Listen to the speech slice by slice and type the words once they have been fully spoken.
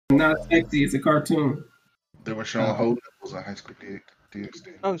not sexy. It's a cartoon. They were showing whole nipples on High School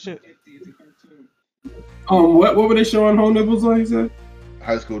DxD. Oh shit. What were they showing whole nipples on? He said.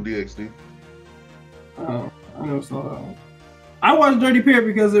 High School DxD. Oh, I never saw that one. I watched Dirty Pair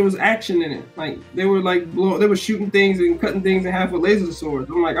because there was action in it. Like they were they were shooting things and cutting things in half with laser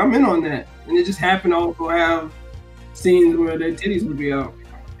swords. I'm like, I'm in on that. And it just happened to also have scenes where their titties would be out.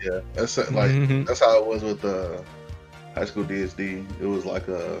 Yeah, that's that's how it was with High School DxD. It was like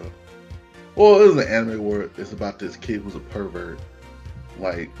it was an anime where it's about this kid who's a pervert,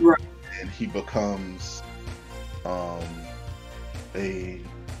 right. And he becomes a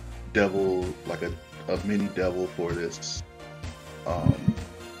devil, like a mini devil for this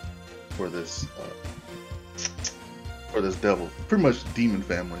devil, pretty much demon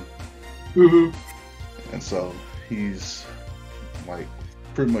family. And so he's like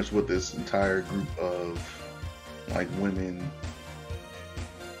pretty much with this entire group of like women,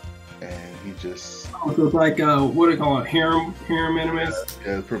 and he just so it's like what do they call it, harem animes?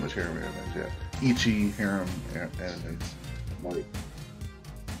 Yeah, pretty much harem animes. Yeah, Ichi harem animes. Like,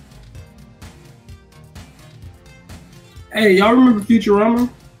 hey, y'all remember Futurama?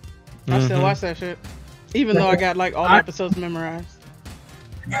 I still watch that shit, even though I got like all the episodes memorized.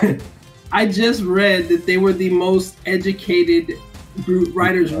 I just read that they were the most educated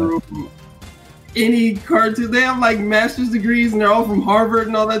writers room. Any cartoon, they have like master's degrees and they're all from Harvard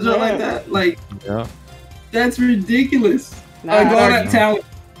and all that junk like that. Like, that's ridiculous. Like all that talent,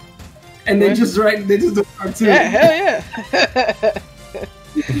 and they just write. They just do cartoons. Yeah, hell yeah.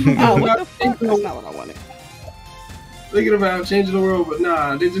 Oh, what the fuck? That's not what I wanted. Thinking about changing the world, but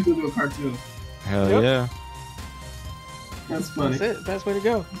nah, they're just gonna do a cartoon. Hell yeah. That's funny. That's it. Best way to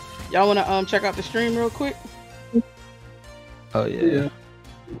go. Y'all wanna check out the stream real quick? Oh yeah.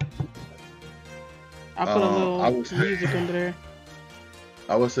 I put a little music under there.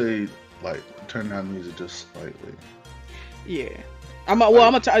 I would say like turn down music just slightly. Yeah. I'm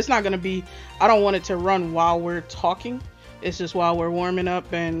gonna it's not gonna be, I don't want it to run while we're talking. It's just while we're warming up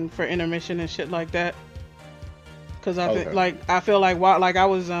and for intermission and shit like that. Cause I feel like while like I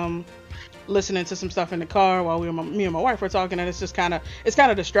was listening to some stuff in the car while me and my wife were talking, and it's just kind of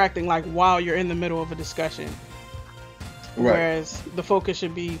distracting, like while you're in the middle of a discussion. Right. Whereas the focus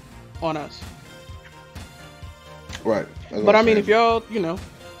should be on us. Right. But I mean, if y'all,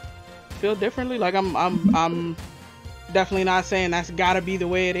 feel differently, like I'm definitely not saying that's gotta be the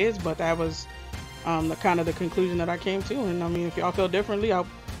way it is, but that was the kind of the conclusion that I came to. And I mean, if y'all feel differently,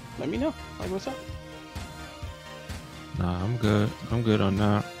 let me know. Like, what's up? Nah, I'm good. I'm good on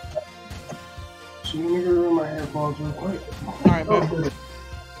that. So let me go run my AirPods real quick. Alright, man.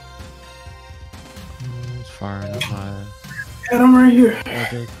 It's firing up my I'm right here.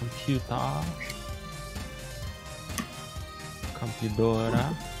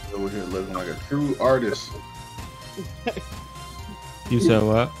 Computadora. Over here looking like a true artist. You said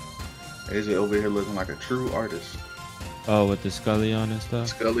what? AJ over here looking like a true artist. Oh, with the Scully on and stuff?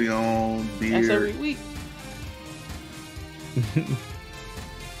 Scully on, beard. That's every week.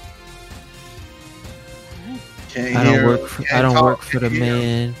 I don't work for the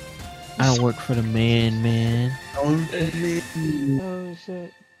man. I don't work for the man. Oh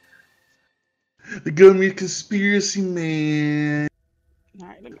shit. The government conspiracy man.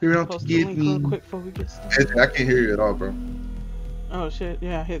 Alright, let me You're out post to the get link me. real quick before we get started. I can't hear you at all, bro. Oh shit,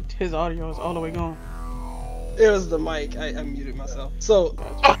 yeah, his audio is all the way gone. It was the mic. I muted myself. So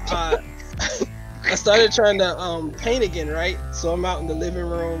I started trying to paint again, right? So I'm out in the living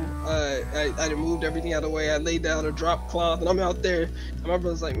room. I moved everything out of the way. I laid down a drop cloth, and I'm out there. And my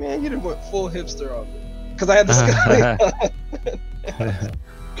brother's like, "Man, you done went full hipster on me," because I had the Scully.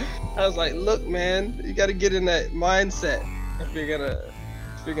 I was like, "Look, man, you got to get in that mindset if you're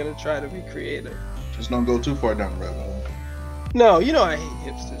gonna try to be creative. Just don't go too far down the road." No, I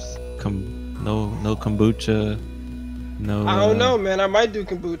hate hipsters. No kombucha. No. I don't know, man. I might do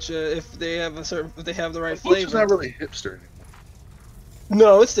kombucha if they have the right flavor. It's not really hipster anymore.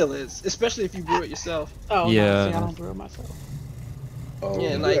 No, it still is, especially if you brew it yourself. Oh yeah. No, see, I don't brew it myself. Oh,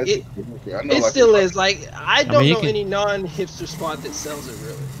 Yeah, like it. I know, It like, still is. Like I don't you know can- any non-hipster spot that sells it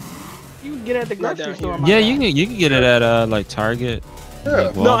really. You can get it at the Not grocery down store. here. my Yeah, guy. you can get it at like Target. Yeah.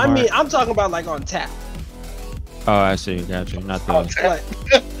 like No, I Walmart. mean I'm talking about like on tap. Oh, I see. Got you. Not the.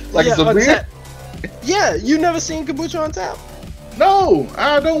 Like yeah, it's a on beer? tap. Yeah, you never seen kombucha on tap? No,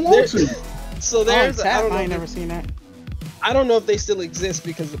 I don't want to. So On there's tap, I I ain't never seen that. don't know if they still exist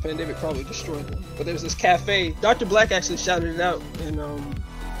because the pandemic probably destroyed them. But there's this cafe. Dr. Black actually shouted it out in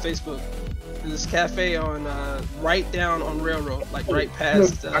Facebook. There's this cafe on right down on Railroad, like right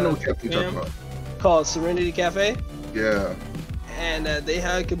past. I know what cafe you're talking about. Called Serenity Cafe. Yeah. and they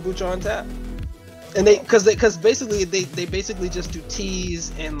had kombucha on tap. And because basically they basically just do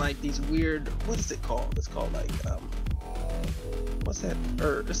teas and like these weird, what is it called? It's called like what's that?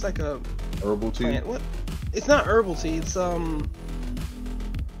 It's like a herbal tea. Plant. What? It's not herbal tea. It's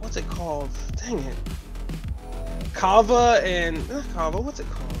what's it called? Dang it. Kava and not kava. What's it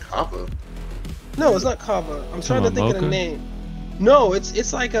called? Kava. No, it's not kava. I'm trying to think of the name. No,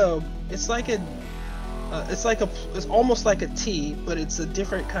 it's almost like a tea, but it's a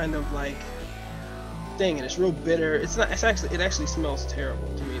different kind of like thing, and it's real bitter. It actually smells terrible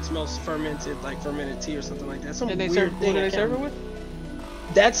to me. It smells fermented tea or something like that. What do they serve it with?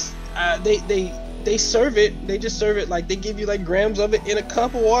 That's they serve it. They just serve it like they give you like grams of it in a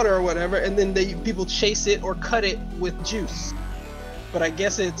cup of water or whatever, and then people chase it or cut it with juice. But I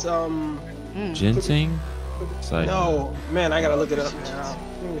guess it's ginseng. Like, no, man, I gotta look it up now.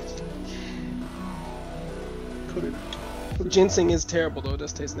 Ginseng is terrible though. It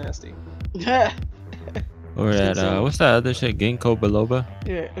does taste nasty. Or that what's that other shit? Ginkgo biloba.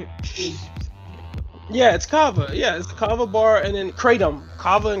 Yeah, it's kava. Yeah, it's kava bar and then kratom.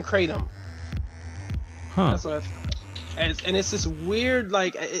 Kava and kratom. Huh. That's what and it's this weird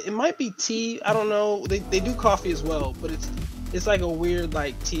like it might be tea. I don't know. They do coffee as well, but it's like a weird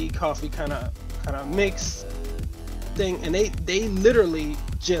like tea coffee kind of mix thing, and they literally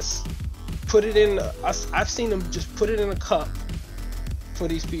just put it in. I've seen them just put it in a cup for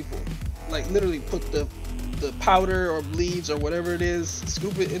these people. Like literally put the powder or leaves or whatever it is,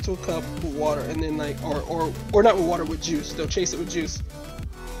 scoop it into a cup with water, and then like or not with water, with juice. They'll chase it with juice.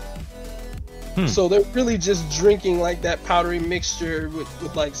 So they're really just drinking like that powdery mixture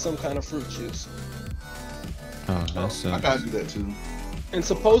with like some kind of fruit juice. Oh, that's I gotta do that too. And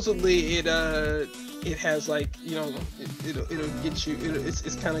supposedly it has like, you know, it'll get you,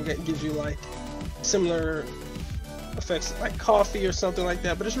 it's kind of gives you like similar effects like coffee or something like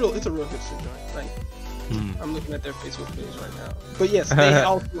that, but it's a real hipster joint. Like I'm looking at their Facebook page right now. But yes, they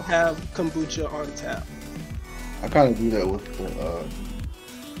also have kombucha on tap. I kind of do that with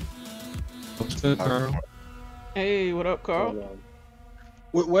what's good, Carl? Hey, what up, Carl?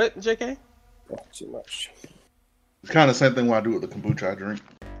 With what, JK? Not too much. It's kind of the same thing when I do with the kombucha. I drink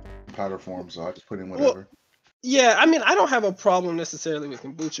powder form, so I just put in whatever. Well, yeah, I mean, I don't have a problem necessarily with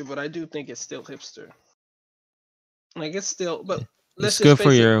kombucha, but I do think it's still hipster. Like it's still, but it's good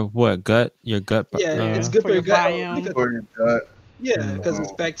for your gut? Your gut. Yeah, it's good for your gut. For your gut. Yeah, because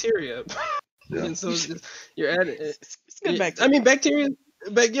it's bacteria. Yeah. And so you're adding. It's good bacteria. I mean, bacteria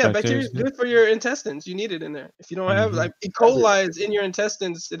is good for your intestines. You need it in there. If you don't have like E. coli is in your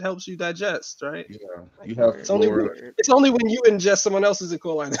intestines, it helps you digest, right? Yeah, you have. It's only when you ingest someone else's E.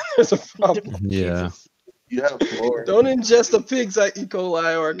 coli that there's a problem. Yeah. You have fluoride. Don't ingest a pig's E.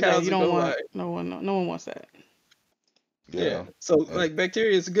 coli or a cow's you don't E. coli. want. No one wants that. Yeah. So like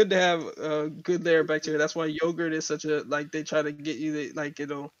bacteria, it's good to have good layer of bacteria. That's why yogurt is such a like they try to get you like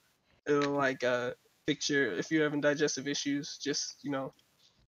it'll like fix your if you're having digestive issues, just you know,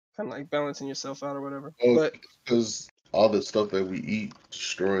 kind of like balancing yourself out or whatever. But because all the stuff that we eat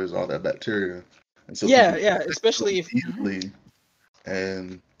destroys all that bacteria. And so especially if easily,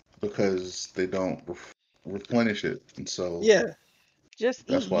 and because they don't replenish it, and so just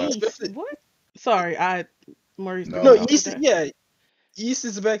that's eat why. yeast. What? Sorry, Maurice. No, yeast. Yeah, yeast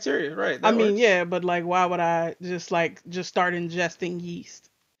is a bacteria, right? I mean, yeah, but like, why would I just start ingesting yeast?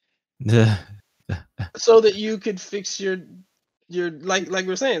 So that you could fix your like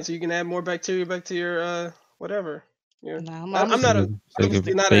we're saying, so you can add more bacteria back to your whatever. I'm not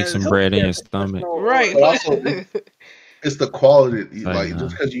bake some bread in your stomach, right? But also, it's the quality. Like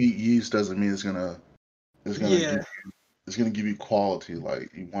just because you eat yeast doesn't mean it's gonna give you quality. Like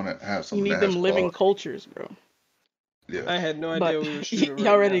you want to have something. You need them living cultures, bro. Yeah. I had no idea we were shooting.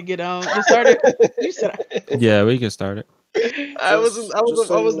 Y'all ready to get on? You started. You said. Yeah, we can start it. I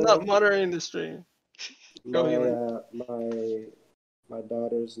was not monitoring the stream. My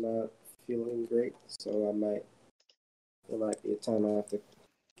daughter's not feeling great, so it might be a time I have to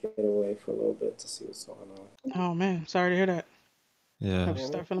get away for a little bit to see what's going on. Oh man, sorry to hear that. Yeah. Hope you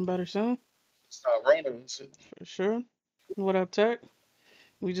start feeling better soon. Stop raining. For sure. What up, Tech?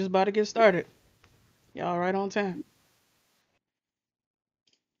 We just about to get started. Y'all right on time.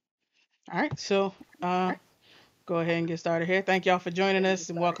 All right, so go ahead and get started here. Thank y'all for joining us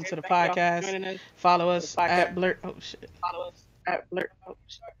and welcome to the podcast. Follow us at Blurt. Oh shit.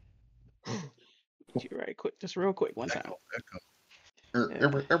 You right quick, just real quick one time.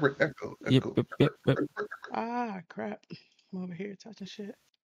 Echo. Ah, crap. I'm over here touching shit.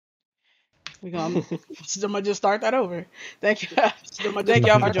 I'm gonna just start that over. Thank you. Thank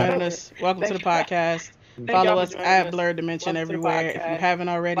y'all for joining us. Welcome to the podcast. Follow us at Blurred Dimension everywhere. If you haven't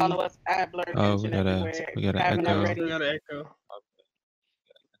already, Oh, we got an echo. We got an echo.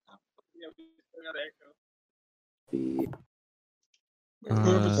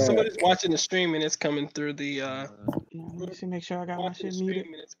 Somebody's watching the stream and it's coming through the. Let me see, make sure I got my shit muted.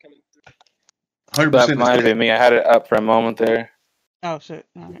 That might have been me. I had it up for a moment there. Oh shit!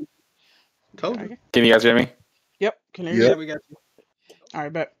 All right. Totally. Can you guys hear me? Yep. Can you hear Yeah, me? we got you. All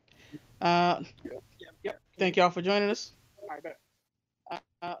right, bet. Thank y'all for joining us. All right, bet.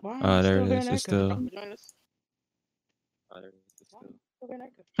 There it is. It's still.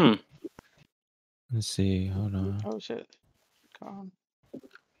 Let's see. Hold on. Oh shit. Calm.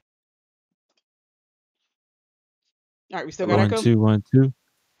 All right, we still got echo. 1 2 1 2.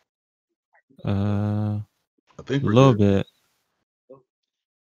 I think A we're little good. bit.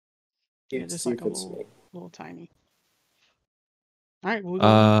 Yeah, just like a little tiny. All right.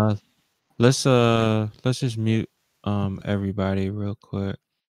 Let's just mute everybody real quick,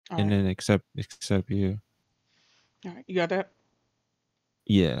 and then accept you. All right, you got that?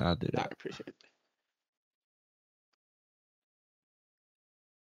 Yeah, I'll do I that. appreciate it.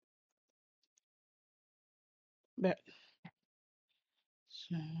 Bet.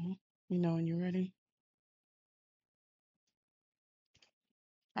 So, you know when you're ready.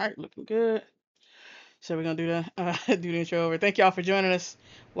 All right, looking good. So we're gonna do the intro over. Thank y'all for joining us.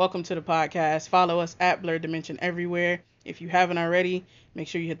 Welcome to the podcast. Follow us at Blurred Dimension everywhere. If you haven't already, make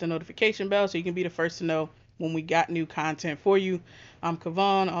sure you hit the notification bell so you can be the first to know when we got new content for you. I'm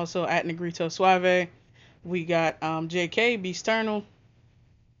Kavan, also at Negrito Suave. We got JK Beasternal.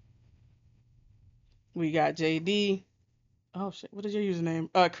 We got JD. Oh shit, what is your username?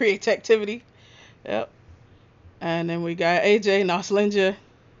 Create Activity. Yep. And then we got AJ Noslinja.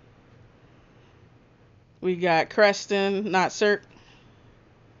 We got Creston, not Cirque.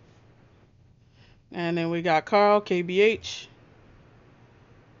 And then we got Carl, KBH.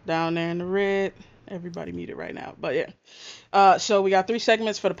 Down there in the red. Everybody muted right now. But yeah. So we got 3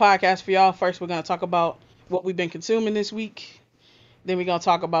 segments for the podcast for y'all. First, we're going to talk about what we've been consuming this week. Then we're going to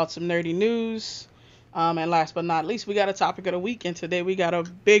talk about some nerdy news. And last but not least, we got a topic of the week. And today we got a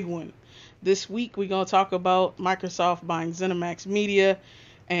big one. This week, we're going to talk about Microsoft buying ZeniMax Media.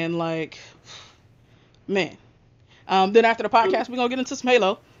 And man. Then after the podcast, we're going to get into some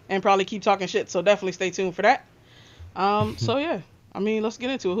Halo and probably keep talking shit. So definitely stay tuned for that. So yeah, I mean, let's get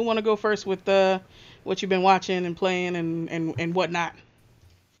into it. Who want to go first with what you've been watching and playing and whatnot?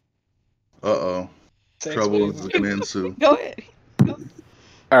 Trouble is going to ensue. Go ahead.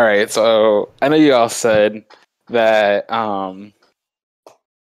 All right, so I know you all said that why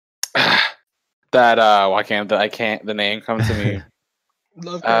can't the name come to me?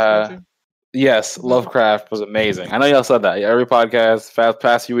 Lovecraft. Yes, Lovecraft was amazing. I know y'all said that. Every podcast,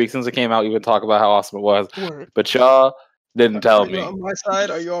 past few weeks since it came out, you've been talking about how awesome it was. Word. But y'all didn't tell me. Are you on my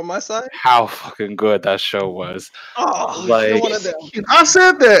side? Are you on my side? How fucking good that show was. Oh, like, you're one of them. I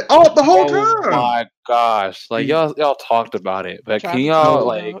said that the whole time. Oh my gosh. Like y'all talked about it. But Tried can to y'all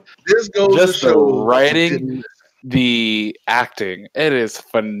talk about This goes just to the show writing, the acting, it is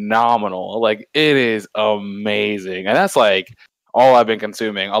phenomenal. Like it is amazing. And that's like all I've been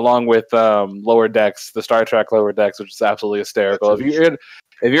consuming, along with Lower Decks, the Star Trek Lower Decks, which is absolutely hysterical. If you're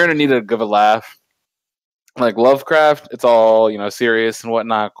in need of give a laugh, like Lovecraft, it's all serious and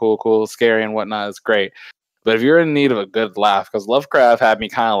whatnot, cool, scary and whatnot. It's great. But if you're in need of a good laugh, because Lovecraft had me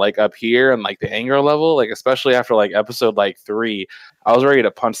kind of like up here and like the anger level, like especially after like episode like 3, I was ready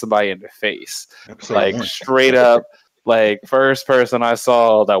to punch somebody in the face, like straight up. Like first person I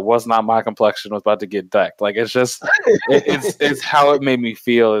saw that was not my complexion was about to get decked. Like it's just it's how it made me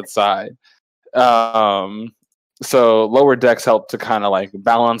feel inside. So Lower Decks helped to kind of like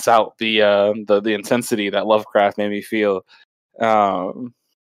balance out the intensity that Lovecraft made me feel. But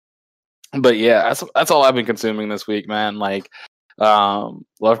yeah, that's all I've been consuming this week, man. Like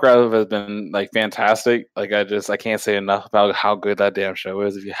Lovecraft has been like fantastic. Like I can't say enough about how good that damn show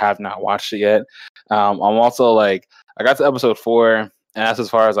is if you have not watched it yet. I'm also like I got to episode 4 and that's as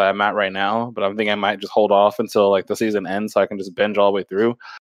far as I'm at right now, but I'm thinking I might just hold off until like the season ends so I can just binge all the way through.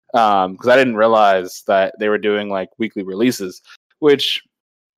 Because I didn't realize that they were doing like weekly releases, which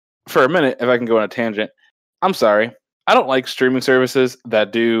for a minute, if I can go on a tangent, I'm sorry. I don't like streaming services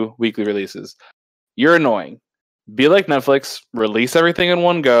that do weekly releases. You're annoying. Be like Netflix, release everything in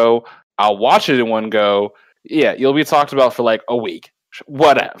one go. I'll watch it in one go. Yeah, you'll be talked about for like a week.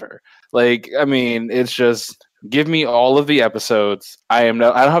 Whatever. Like, I mean, it's just give me all of the episodes. I don't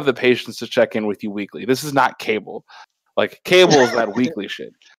have the patience to check in with you weekly. This is not cable. Like cable is that weekly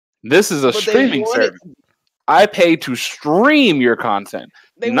shit. This is a streaming service. I pay to stream your content,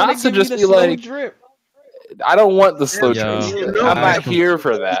 not to just be like drip. I don't want the slow Yo, train shit. no, I'm I not here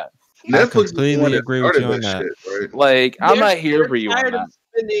for that. Netflix completely agree with you on that. Shit, right? Like, I'm not here They're for you on tired that.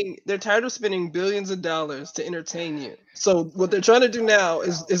 of They're tired of spending billions of dollars to entertain you. So what they're trying to do now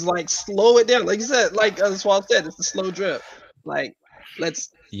is like slow it down. Like you said, like Swab said, it's a slow drip. Like let's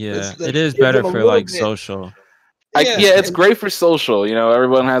Yeah, let's it is give better them a for little like bit. social. Yeah, it's and great for social. You know,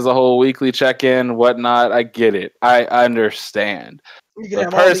 everyone has a whole weekly check-in, whatnot. I get it. I understand. you can But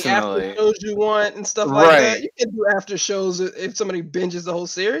have all the after personally, shows you want and stuff like that. right? You can do after shows if somebody binges the whole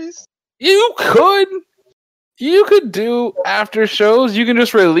series. You could do after shows. You can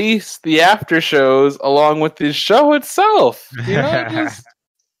just release the after shows along with the show itself. You know, just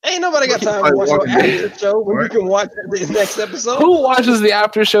Ain't nobody got time to Like watch no Walking Dead, after show when you right? can watch the next episode. who watches the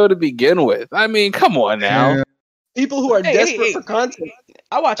after show to begin with? I mean, come on now. Yeah. People who are Hey, desperate hey, for content.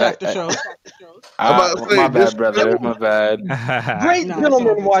 I watch Hey, after hey. shows. I'm about to say, My bad, this- brother. My bad. Great Nah,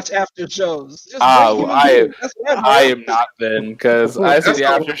 gentlemen it's all watch after shows. Just Ah, great human I- beings. That's what I've I heard. am not then, because I see That's the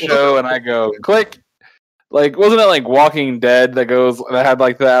not- after show and I go click. Like, wasn't it like Walking Dead that had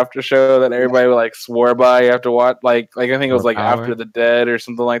like the after show that everybody like swore by? You have to watch like I think it was like Power. After the Dead or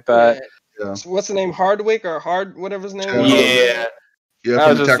something like that. Yeah. So what's the name? Hardwick or Hard whatever his name Yeah. was. Yeah, Yeah, I from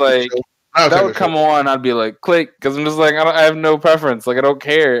was the just Tactical like, Show. that would come on. I'd be like, click, because I'm just like, I have no preference. Like, I don't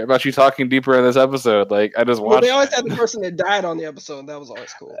care about you talking deeper in this episode. Like, I just Well, watch. they always had the person that died on the episode. That was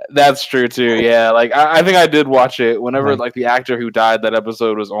always cool. That's true too. Yeah, like I think I did watch it whenever Like- like the actor who died that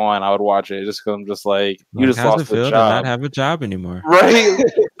episode was on. I would watch it just because I'm just like, you Like, just how's lost it feel the to not job, have a job anymore? right?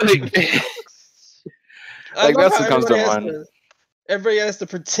 Like, I Like, love that's how what comes to everybody mind. everybody has to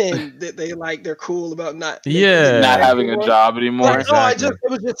pretend that they're cool about not Yeah. not having a job anymore. Like, oh, Exactly.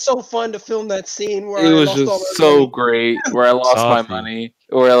 it was just so fun to film that scene where It I was lost all just my so money. great where I lost my Saucy. money,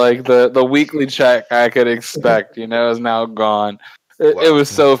 where like the weekly check I could expect, is now gone. It was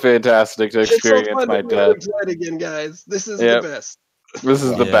so fantastic to It's so experience fun my to be death. unemployed again, guys. This is Yep. the best. This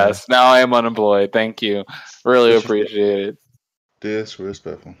is the Yeah. best. Now I am unemployed. Thank you. Really appreciate it.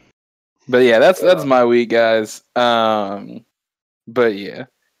 Disrespectful. But yeah, that's my week, guys. But yeah,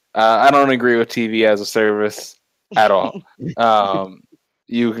 I don't agree with TV as a service at all.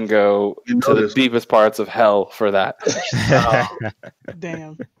 You can go to the deepest parts of hell for that.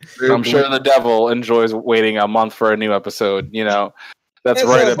 Damn. I'm sure the devil enjoys waiting a month for a new episode. That's That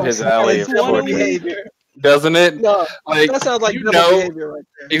right sounds up like his some kind of alley. devil Unfortunately. behavior. Doesn't it? No, Like, that sounds like you devil know- behavior right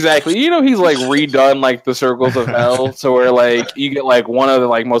there. Exactly. He's like redone like the circles of hell, so where like you get like one of the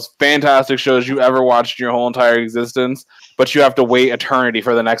like most fantastic shows you ever watched in your whole entire existence, but you have to wait eternity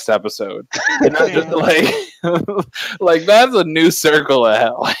for the next episode. And that's just like, like that's a new circle of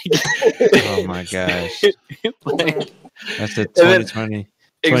hell. Oh my gosh. Like, That's the then- 2020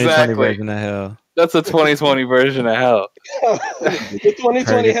 exactly. version of hell. That's a 2020 version of hell. The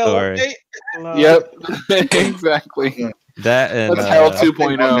 2020 hell Purgatory. update. Love Yep. Exactly. That and That's hell I think on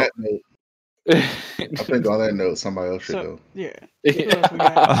 2.0. that note- I think on that note, somebody else should So, go. yeah. Who else we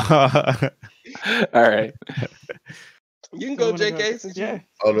got? All right. You can go, Who wanna JK, since Yeah. you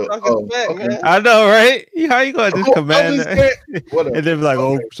Oh, no. talking back, okay. man. I know, right? How you gonna just Oh, command I was that? saying- whatever. And then be like,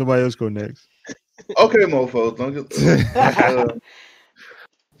 oh, somebody else go next. Okay, mofos, don't get.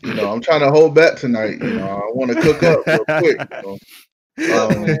 I'm trying to hold back tonight. I want to cook up real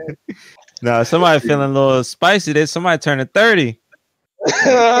quick. No, somebody feeling a little spicy. There's somebody turning 30.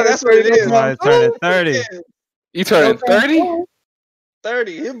 That's what it is. Somebody turning 30. You turning 30?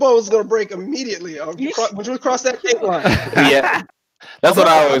 30. His boy was gonna break immediately. When you cross that date line. Yeah. That's what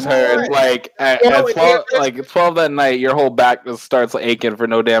I always heard. Like at 12 that night, your whole back just starts aching for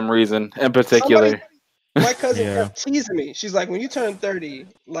no damn reason in particular. My cousin Yeah. kept teasing me. She's like, when you turn 30,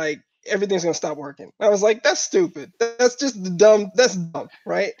 like everything's gonna stop working. I was like, that's stupid. That's just dumb. That's dumb,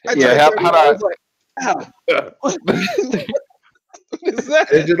 right? I Yeah, turned how- 30, how do I I- was like, how? What is that?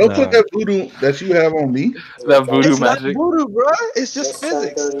 Hey, don't put that voodoo that you have on me. That voodoo It's not magic. voodoo, bro. It's just Just turned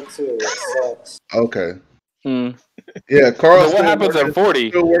physics. 32. It sucks. Okay. Hmm. Yeah, Carl. But what happens at 40?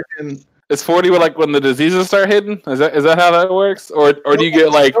 Still working. Is 40 when the diseases start hitting? Is that how that works? Or do you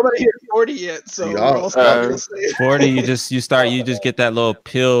get like Nobody hit 40 yet, so Yeah. we're all gonna say 40, you just get that little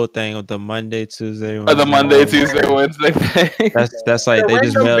pill thing with the Monday, Tuesday, the Monday, Tuesday, Wednesday thing? That's like they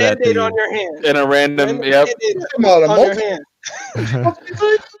just random mail that to Band-Aid you. on your hand. In a random, Random yep. Band-Aid Come on, a on your multi- hand.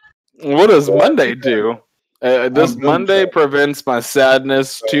 What does Monday do? This I'm Monday good. prevents my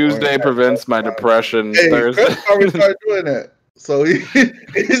sadness. Tuesday prevents my depression. Hey, Thursday. Chris already started doing that. So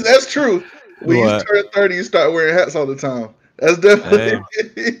that's true. When you What? turn 30, you start wearing hats all the time. That's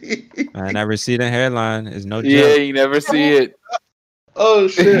definitely. Man, that receding hairline is no Yeah, joke. you never see it. Oh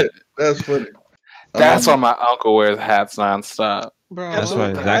shit, that's funny. That's why my uncle wears hats nonstop. Bro, That's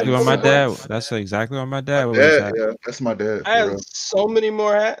what exactly what my dad. That's exactly what my dad was. Yeah, that's my dad. I have so many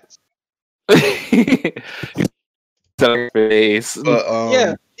more hats. Face. But,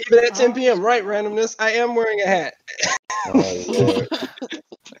 yeah, even at 10 p.m. Right, randomness. I am wearing a hat. Oh, Lord.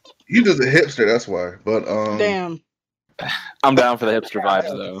 You just a hipster, that's why. But damn. I'm down for the hipster vibes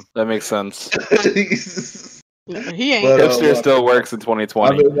though. That makes sense. He ain't. But, hipster still works in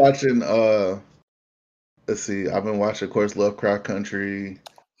 2020. I've been watching. Let's see. I've been watching, of course, Lovecraft Country.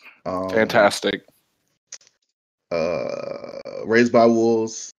 Fantastic. Raised by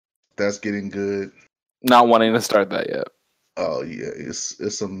Wolves. That's getting good. Not wanting to start that yet. Oh yeah,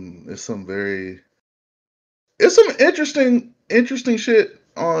 it's some interesting shit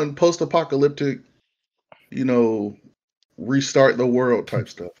on post-apocalyptic, restart the world type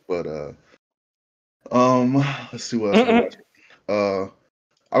stuff. But let's see what else I'm watching.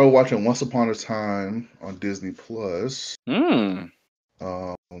 I was watching Once Upon a Time on Disney Plus.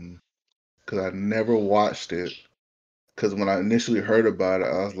 Because I never watched it. Because when I initially heard about it,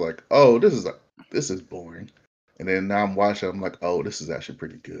 I was like, "Oh, this is boring." And then now I'm watching, I'm like, "Oh, this is actually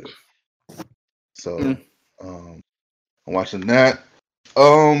pretty good." So, I'm watching that.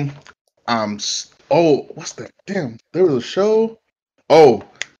 What's that? Damn, there was a show. Oh,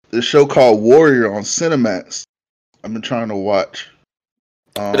 this show called Warrior on Cinemax. I've been trying to watch.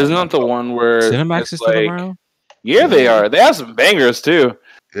 Isn't that the one where Cinemax is still around? Yeah, they are. They have some bangers too.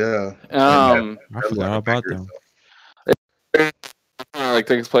 Yeah. I forgot about them. Like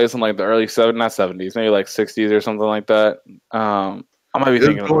takes place in like the early 70s, maybe like 60s or something like that. I might be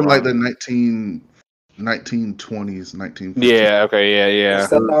thinking going like the 1920s, 1950s. Yeah. Okay. Yeah.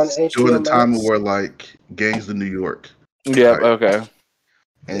 During the time where like gangs in New York. Yeah. Okay.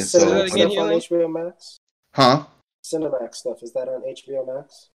 And so on HBO Max? Huh? Cinemax stuff, is that on HBO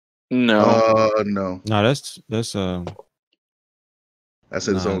Max? No. No. No, that's its own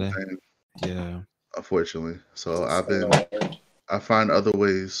thing. Yeah. Unfortunately. So I find other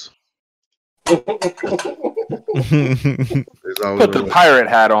ways. Put the pirate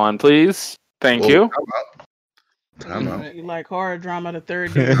hat on, please. Thank you. Time out. You like horror drama, the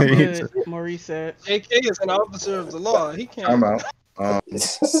third day good, Maurice said. AK is an officer of the law. He can't. Time out. I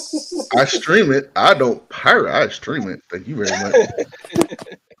stream it. I don't pirate. I stream it. Thank you very much.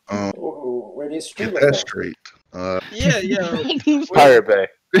 Where do you stream get that straight? Yeah. Pirate Bay.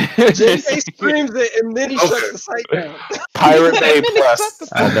 JK streams it and then he shuts the site down. Pirate Bay Plus.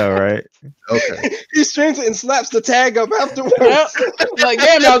 I know, right? Okay. He streams it and slaps the tag up afterwards. Yep. Like,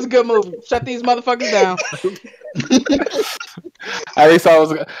 damn, that was a good movie. Shut these motherfuckers down. At least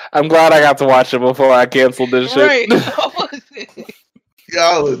I'm glad I got to watch it before I canceled this shit. Right.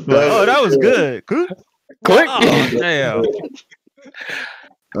 That was good. Click. Oh, damn.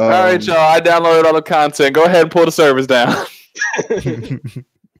 All right, y'all. I downloaded all the content. Go ahead and pull the servers down.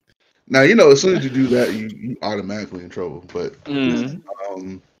 Now, as soon as you do that, you automatically in trouble. But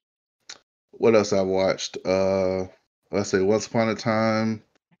what else I watched? Let's say Once Upon a Time.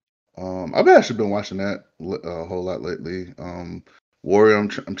 I've actually been watching that a whole lot lately. Warrior,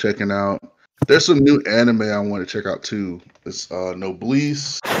 I'm checking out. There's some new anime I want to check out too. It's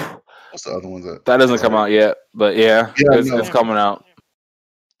Noblesse. What's the other one that doesn't come out yet? But it's coming out.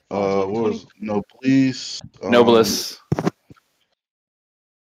 What was Noblesse? Noblesse.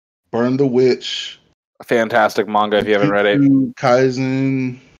 Burn the Witch. Fantastic manga if you haven't read it.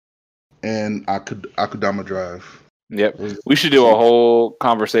 Kaizen and Akudama Drive. Yep. We should do a whole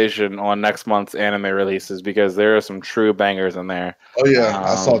conversation on next month's anime releases because there are some true bangers in there. Oh yeah,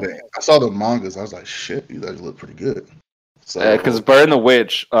 I saw the mangas. I was like, shit, these guys look pretty good. So because Burn the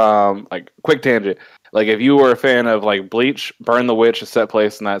Witch, like quick tangent. Like if you were a fan of like Bleach, Burn the Witch is set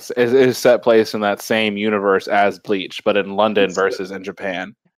place in that same universe as Bleach, but in London versus in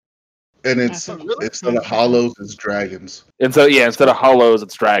Japan. And instead of hollows, it's dragons. And so instead of hollows,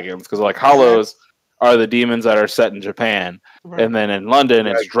 it's dragons because like hollows are the demons that are set in Japan, and then in London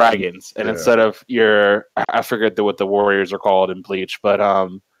it's dragons. And instead of I forget what the warriors are called in Bleach, but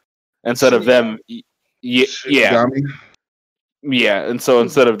instead of them, and so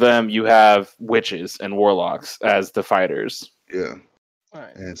instead of them, you have witches and warlocks as the fighters. Yeah. All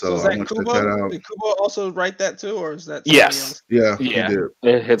right. And so is I'm gonna check that out. Did Kubo also write that too, or is that yes? Yeah, he did.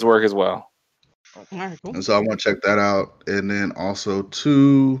 His work as well. All right, cool. And so I want to check that out, and then also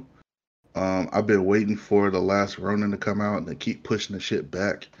too. I've been waiting for The Last Ronin to come out, and they keep pushing the shit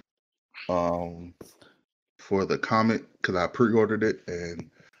back. For the comic, because I pre-ordered it, and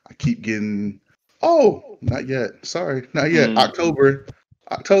I keep getting. Oh, not yet. Sorry, not yet. October.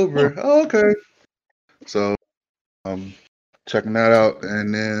 Oh, okay. So, checking that out,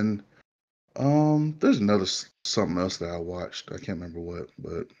 and then There's something else that I watched. I can't remember what,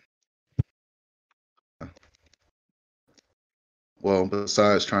 but well,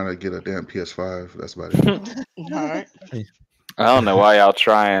 besides trying to get a damn PS5, that's about it. All right. I don't know why y'all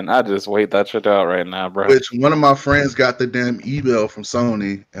trying. I just wait that shit out right now, bro. Which one of my friends got the damn email from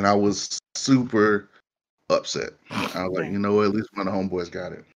Sony, and I was super upset. I was like, you know what? At least one of the homeboys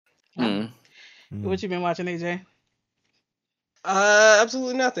got it. What you been watching, AJ?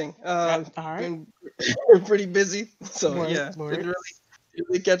 Absolutely nothing. All right. Been pretty busy, so yeah, didn't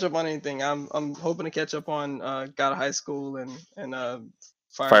really catch up on anything. I'm hoping to catch up on God of High School and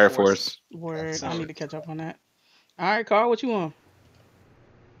Fire Force. Word. I need to catch up on that. All right, Carl, what you want?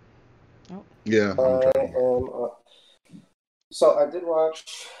 Oh. Yeah. So I did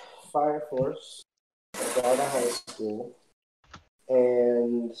watch Fire Force, God of High School,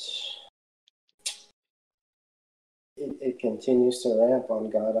 and it continues to ramp on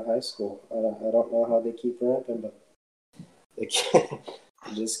God of High School. I don't know how they keep ramping, but they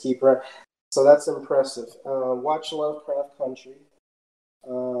just keep ramping. So that's impressive. Watch Lovecraft Country.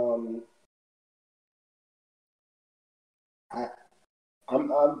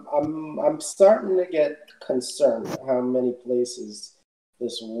 I'm starting to get concerned at how many places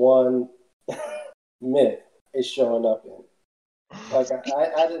this one myth is showing up in. Like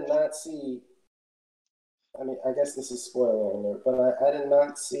I did not see. I mean, I guess this is spoiler alert, but I did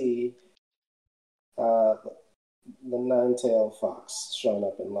not see the nine-tailed fox showing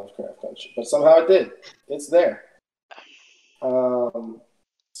up in Lovecraft Country, but somehow it did. It's there. So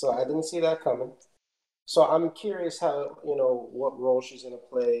I didn't see that coming. So I'm curious how, what role she's going to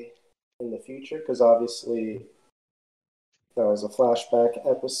play in the future, because obviously there was a flashback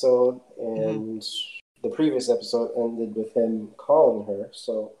episode, and the previous episode ended with him calling her.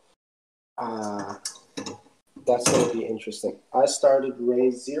 So that's going to be interesting. I started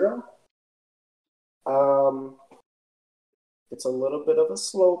Raise Zero. It's a little bit of a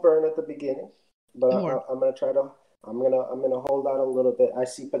slow burn at the beginning, but I'm going to try to. I'm gonna hold out a little bit. I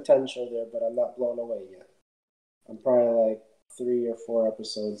see potential there, but I'm not blown away yet. I'm probably like 3 or 4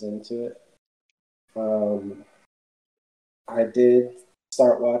 episodes into it. I did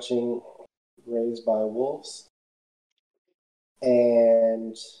start watching Raised by Wolves,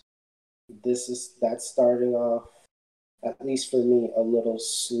 and that's starting off, at least for me, a little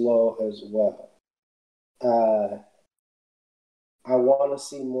slow as well. I want to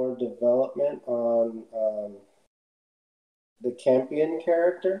see more development on the Campion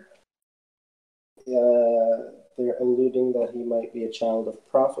character. They're alluding that he might be a child of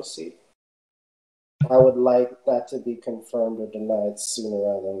prophecy. I would like that to be confirmed or denied sooner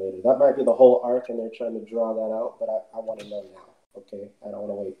rather than later. That might be the whole arc, and they're trying to draw that out, but I want to know now. Okay, I don't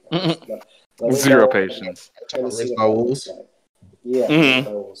want to wait. Zero patience. Raised by Wolves? Yeah. Raised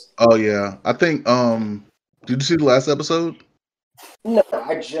by Wolves. Oh yeah, I think. Did you see the last episode? No,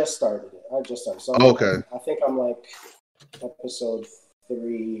 I just started it. So okay. I think I'm like episode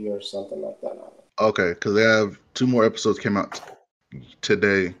 3 or something like that. Okay, because they have 2 more episodes came out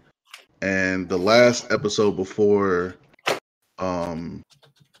today, and the last episode before the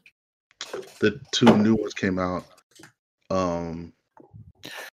 2 new ones came out.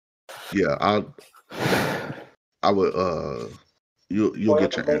 Yeah, I would you'll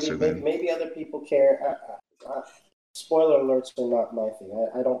get your answer then. Maybe other people care. Spoiler alerts are not my thing.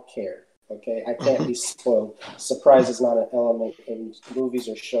 I don't care. Okay, I can't be spoiled. Surprise is not an element in movies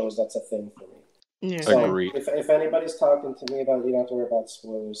or shows. That's a thing for me. Yeah. So Agreed. if anybody's talking to me about, you don't have to worry about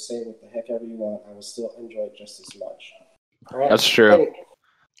spoilers. Say what the heck ever you want. I will still enjoy it just as much. All right? That's true. Hey.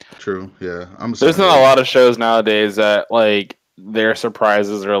 True. Yeah. There's not a lot of shows nowadays that like their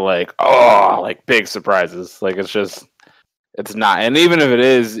surprises are like big surprises. Like it's not. And even if it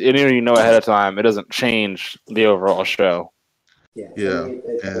is, you know ahead of time, it doesn't change the overall show. Yeah.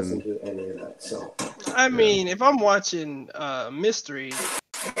 It and doesn't do any of that. So I mean, if I'm watching mystery,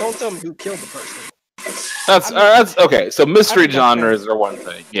 don't tell me who killed the person. That's okay. So mystery genres are one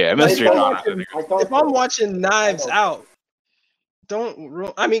thing. Yeah, mystery genres. If I'm watching Knives Out,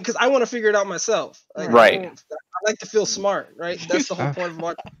 because I want to figure it out myself. Like, right. I like to feel smart, right? That's the whole point of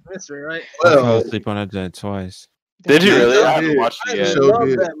watching mystery, right? I fell asleep on that twice. Did you really? I I haven't watched it yet. love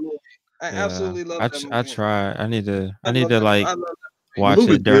that movie. I absolutely love that movie. I try. I need to like watch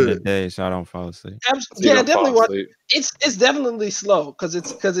movie it during good. the day so I don't fall asleep. Yeah, definitely watch. It's definitely slow because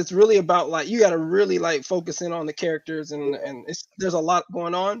it's really about like you got to really like focus in on the characters and there's a lot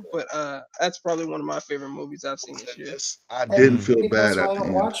going on. But that's probably one of my favorite movies I've seen this year. I didn't feel bad that's why at I the don't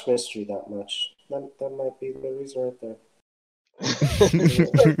end. watch mystery that much. That might be the reason right there.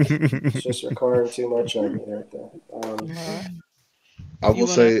 It's just requiring too much on me right there. I will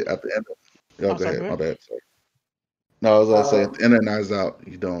say at the end. Go ahead. My bad. Sorry. No, I was gonna say, at the end of Knives Out,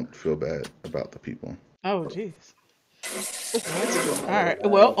 you don't feel bad about the people. Oh, jeez. All right.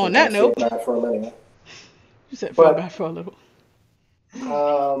 Well, on that note, feel bad for them anyway. You said feel bad for a little. I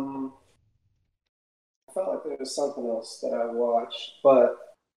felt like there was something else that I watched, but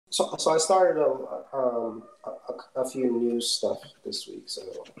so I started a few new stuff this week. So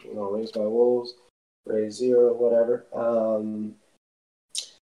Raised by Wolves, Raise Zero, whatever.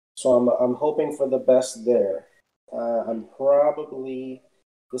 So I'm hoping for the best there.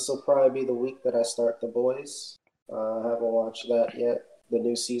 This will probably be the week that I start The Boys. I haven't watched that yet, the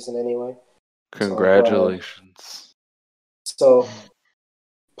new season anyway. Congratulations. So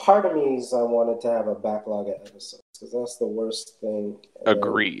part of me is I wanted to have a backlog of episodes because that's the worst thing.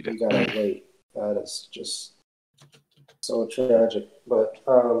 Agreed. You gotta wait. That is just so tragic. But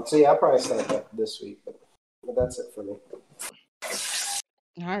so yeah, I'll probably start that this week. But that's it for me.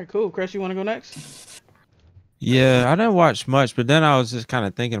 All right, cool. Chris, you want to go next? Yeah, I didn't watch much, but then I was just kind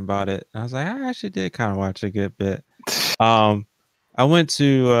of thinking about it. I was like, I actually did kind of watch a good bit. I went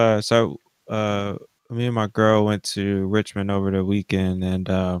to me and my girl went to Richmond over the weekend, and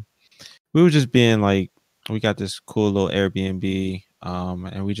we were just being like, we got this cool little Airbnb,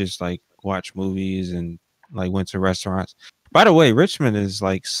 and we just like watched movies and like went to restaurants. By the way, Richmond is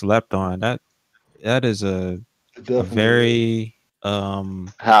like slept on. That is a very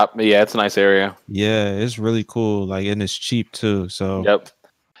yeah, it's a nice area. Yeah, it's really cool. Like, and it's cheap too. So yep,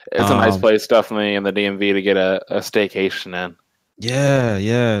 it's a nice place, definitely in the DMV to get a staycation in.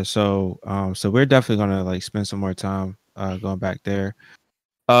 Yeah. So we're definitely gonna like spend some more time going back there.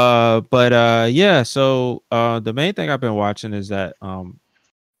 Yeah. So the main thing I've been watching is that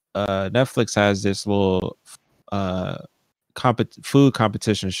Netflix has this little food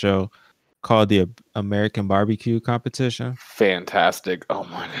competition show called the American Barbecue Competition. Fantastic! Oh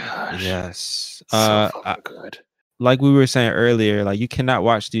my gosh! Yes, so fucking good. Like we were saying earlier, like you cannot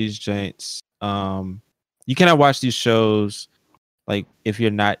watch these joints. You cannot watch these shows like if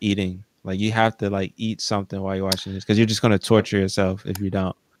you're not eating. Like you have to like eat something while you're watching this because you're just gonna torture yourself if you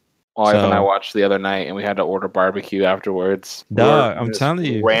don't. Wife and I watched the other night, and we had to order barbecue afterwards. Dog, I'm telling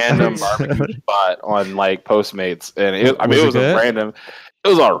you, random barbecue spot on like Postmates, and it was a random. It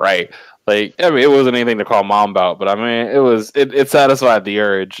was all right. Like, I mean, it wasn't anything to call mom about, but I mean, it satisfied the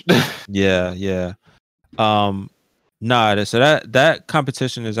urge. Yeah. So that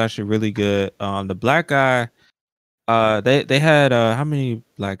competition is actually really good. The black guy, they had how many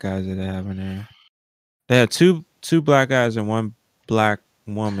black guys did they have in there? They had two black guys and one black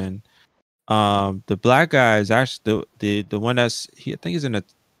woman. The black guy is actually the one I think he's in the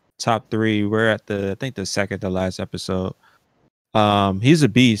top 3. We're at the second to last episode. He's a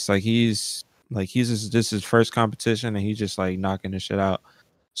beast. This is his first competition, and he's just like knocking the shit out.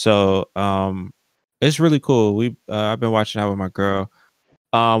 So it's really cool. I've been watching that with my girl.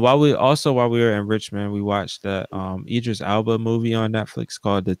 While we were in Richmond, we watched the Idris Elba movie on Netflix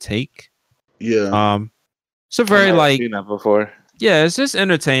called The Take. Yeah. It's a very like seen that before. Yeah, it's just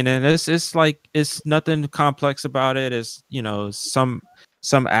entertaining. It's like it's nothing complex about it. It's some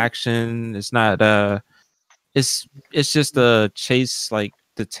action. It's not it's just a chase like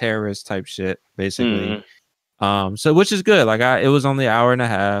the terrorist type shit basically. So which is good. Like it was only an hour and a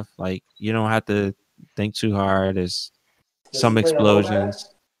half. Like you don't have to think too hard. It's some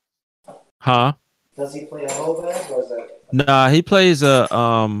explosions. Huh? Does he play a Hobag or is that? Nah, he plays a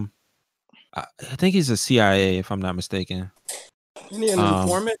I think he's a CIA if I'm not mistaken. Isn't he an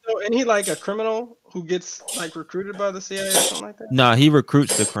informant though? Isn't he like a criminal who gets like recruited by the CIA or something like that? No, he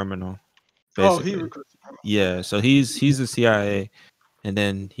recruits the criminal. Basically. Oh, he recruits the criminal. Yeah, so he's the CIA, and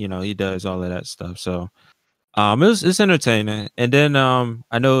then he does all of that stuff. So it's entertaining. And then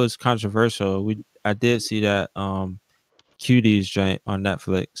I know it's controversial. I did see that Cuties joint on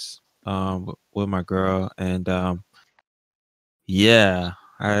Netflix with my girl, and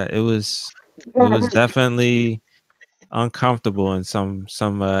it was definitely uncomfortable in some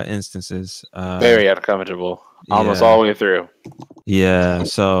instances. Very uncomfortable, almost all the way through. Yeah,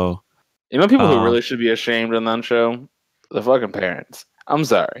 so people who really should be ashamed in that show, the fucking parents. I'm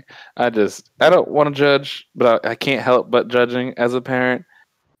sorry, I don't want to judge, but I can't help but judging as a parent.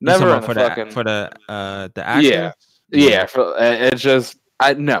 Never for the actor. Yeah. It's just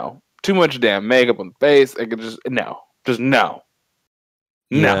no too much damn makeup on the face. I could just no.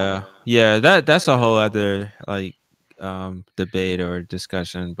 Yeah. That's a whole other like debate or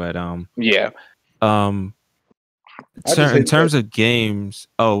discussion, but yeah. In terms of games,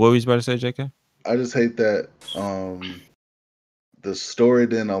 what were you about to say, JK? I just hate that the story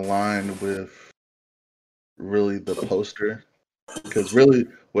didn't align with really the poster, because really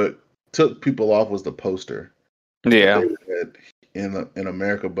what took people off was the poster. Yeah. In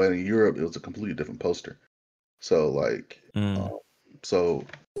America, but in Europe, it was a completely different poster. So like, so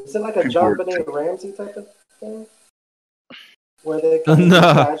is it like a John Benet Ramsey type of thing, where they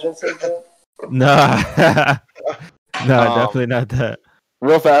pageants and things? No, definitely not that.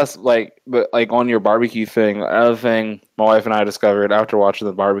 Real fast, but on your barbecue thing, another thing my wife and I discovered after watching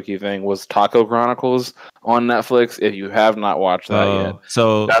the barbecue thing was Taco Chronicles on Netflix. If you have not watched that yet,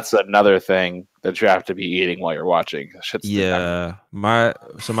 so that's another thing that you have to be eating while you're watching. My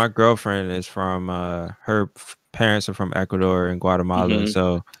girlfriend is from her parents are from Ecuador and Guatemala. Mm-hmm.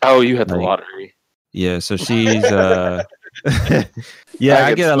 So you had the lottery. Yeah, so she's I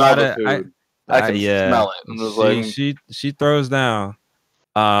get a lot of food. I can smell it. She throws down.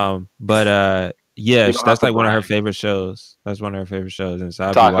 But that's like one of her favorite shows. That's one of her favorite shows. And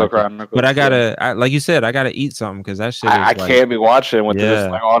so Taco Chronicles. But like you said, I gotta eat something because that shit. I can't be watching with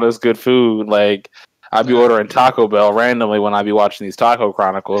this all this good food. Like I'd be ordering Taco Bell randomly when I be watching these Taco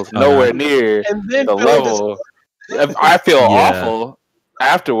Chronicles. Nowhere near the level. I feel awful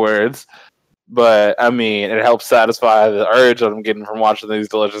afterwards. But I mean, it helps satisfy the urge that I'm getting from watching these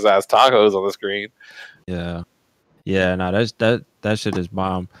delicious ass tacos on the screen. Yeah. No, that shit is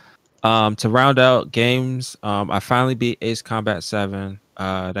bomb. To round out games, I finally beat Ace Combat 7.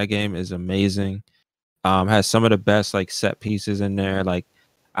 That game is amazing. Has some of the best like set pieces in there. Like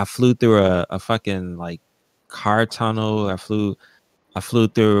I flew through a fucking like car tunnel. I flew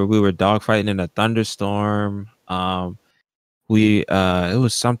through. We were dogfighting in a thunderstorm. It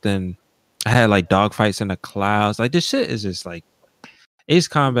was something. I had like dogfights in the clouds. Like this shit is just like Ace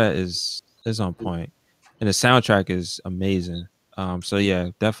Combat is on point. And the soundtrack is amazing. So yeah,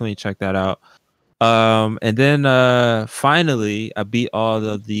 definitely check that out. And then finally I beat all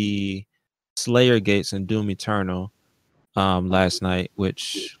of the Slayer gates in Doom Eternal last night,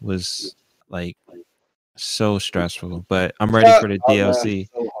 which was like so stressful. But I'm ready for the DLC.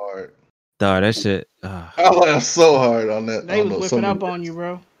 So hard. Dog, that shit. I laughed so hard on that. They was whipping up on you,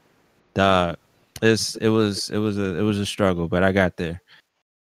 bro. Dog, it was a struggle, but I got there.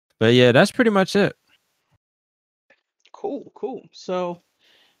 But yeah, that's pretty much it. Cool. So,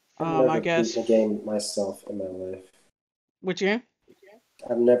 I guess beaten a game myself in my life. Which game?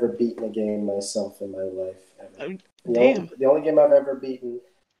 I've never beaten a game myself in my life. Damn. The only game I've ever beaten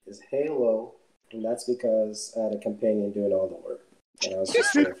is Halo, and that's because I had a companion doing all the work, and I was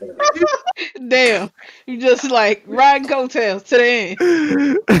just there for the Damn, you just like riding coattails to the end.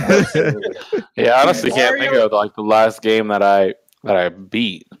 Yeah, I honestly can't think of like the last game that I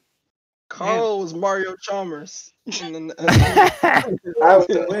beat. Carl was Mario Chalmers. I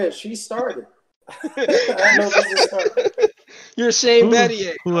wish he started. I know this is started. You're Shane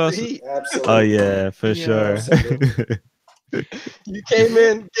Battier. Who else? Absolutely. Oh yeah, for sure. You came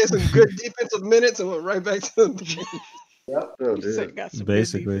in, get some good defensive minutes, and went right back to the beginning. Yep. Oh,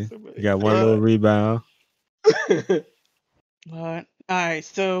 basically, you got one little rebound. All right.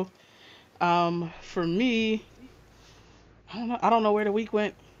 So, for me, I don't know where the week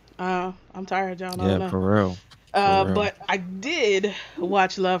went. I'm tired, y'all. Yeah, for real. But I did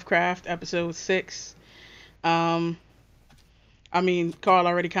watch Lovecraft episode 6. I mean, Carl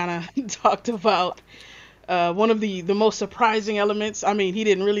already kind of talked about one of the most surprising elements. I mean, he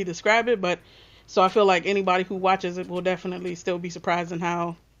didn't really describe it, but so I feel like anybody who watches it will definitely still be surprised in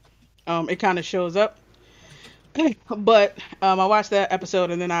how it kind of shows up. But I watched that episode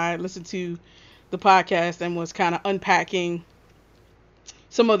and then I listened to the podcast and was kind of unpacking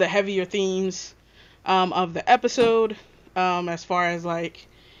some of the heavier themes of the episode, as far as like,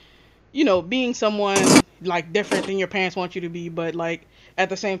 you know, being someone like different than your parents want you to be, but like at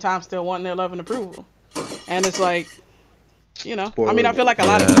the same time still wanting their love and approval. And it's like, you know, I mean, I feel like a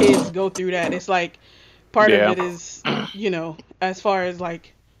lot of kids go through that. It's like part of it is, you know, as far as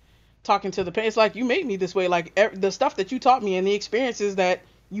like talking to the parents, like you made me this way, like the stuff that you taught me and the experiences that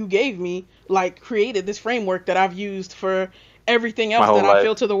you gave me, like created this framework that I've used for everything else that I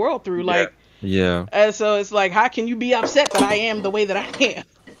feel to the world through. Like, and so it's like, how can you be upset that I am the way that I am?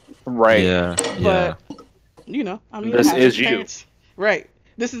 Right. Yeah. But you know, I mean, this is you. Right.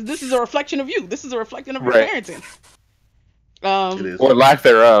 This is a reflection of you. This is a reflection of your parenting. Or lack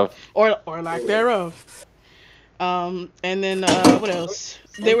thereof. Or lack thereof. And then what else?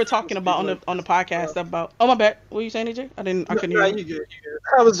 They were talking about on the podcast about. Oh my bad. What were you saying, AJ? I couldn't hear you.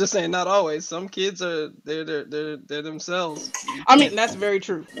 I was just saying, not always. Some kids they're themselves. I mean, that's very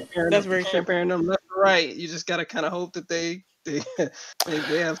true. That's very true. Comparing them left or right, you just gotta kind of hope that they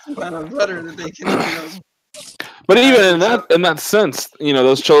have some kind of rudder that they can. You know. But even in that sense, you know,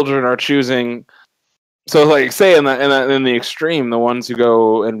 those children are choosing So, like, say in the extreme, the ones who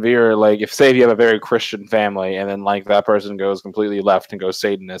go and veer, like, if you have a very Christian family, and then like that person goes completely left and goes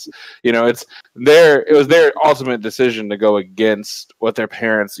Satanist, it was their ultimate decision to go against what their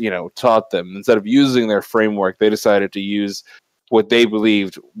parents, taught them. Instead of using their framework, they decided to use what they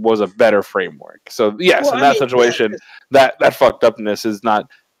believed was a better framework. So, yes, in that situation, that fucked upness is not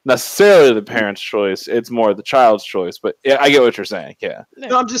necessarily the parent's choice, it's more the child's choice. But yeah, I get what you're saying. Yeah.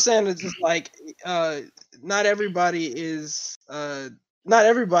 No, I'm just saying it's just like not everybody is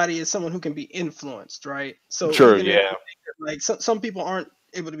someone who can be influenced, right? So sure, yeah. Like some people aren't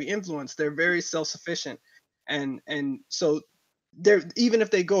able to be influenced. They're very self-sufficient, and so they're, even if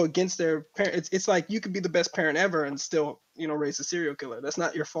they go against their parents, it's like you could be the best parent ever and still raise a serial killer. That's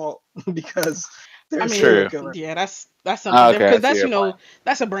not your fault because they're a serial killer. Yeah, that's something because that's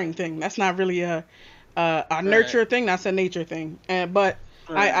that's a brain thing. That's not really a nurture thing. That's a nature thing. But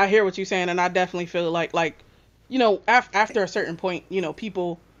I hear what you're saying, and I definitely feel like after a certain point,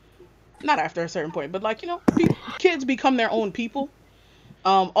 people, not after a certain point, but kids become their own people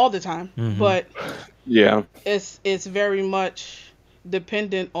all the time. Mm-hmm. But yeah, it's very much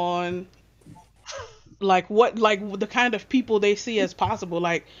dependent on what the kind of people they see as possible.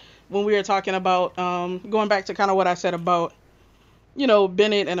 Like when we were talking about going back to kind of what I said about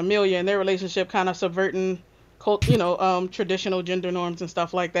Bennett and Amelia and their relationship kind of subverting traditional gender norms and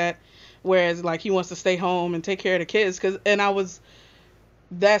stuff like that, whereas like he wants to stay home and take care of the kids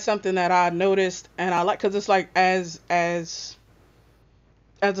that's something that I noticed, and I like, because it's like as a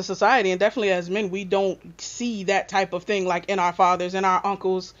society, and definitely as men, we don't see that type of thing like in our fathers and our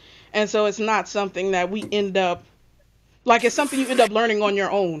uncles, and so it's not something that we end up like, it's something you end up learning on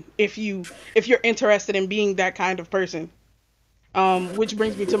your own if you're interested in being that kind of person. Which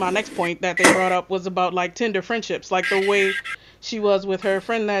brings me to my next point that they brought up, was about like Tinder friendships, like the way she was with her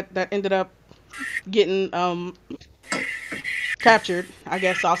friend that ended up getting captured, I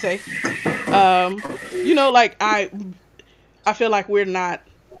guess I'll say. Like I feel like we're not,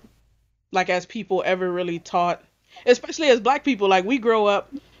 like, as people, ever really taught, especially as black people, like we grow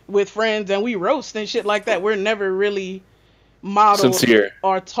up with friends and we roast and shit like that. We're never really modeled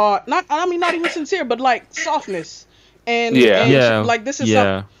or taught, not even sincere, but like softness and like this is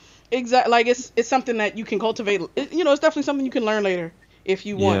exactly, like it's something that you can cultivate. It's definitely something you can learn later if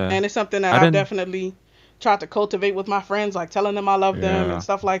you want, and it's something that I've definitely tried to cultivate with my friends, like telling them I love them and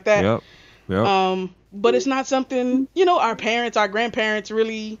stuff like that. But it's not something our parents, our grandparents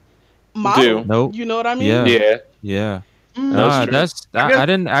really model. Nope. You know what I mean? Yeah. I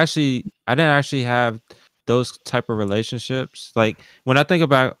didn't actually have those type of relationships. Like when I think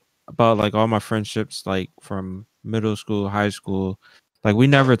about like all my friendships, like from middle school, high school, like we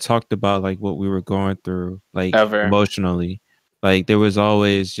never talked about like what we were going through, like ever, emotionally. Like there was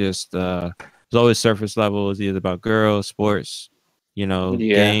always just it was always surface level. It was either about girls, sports,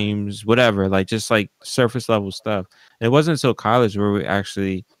 games, whatever, like just like surface level stuff. And it wasn't until college where we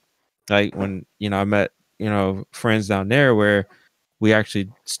actually, like when I met friends down there, where we actually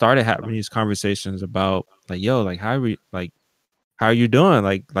started having these conversations about like, yo, like how are you doing,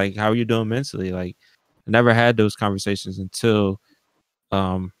 like how are you doing mentally? Like I never had those conversations until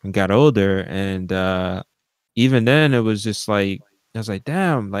got older, and even then it was just like, I was like,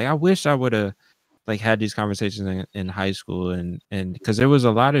 damn, like I wish I would have like had these conversations in high school, and because there was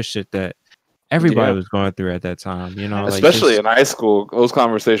a lot of shit that everybody was going through at that time, especially in high school. Those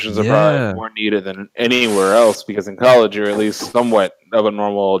conversations are probably more needed than anywhere else, because in college you're at least somewhat of a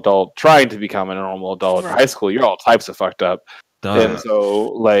normal adult, trying to become a normal adult. In high school you're all types of fucked up. And so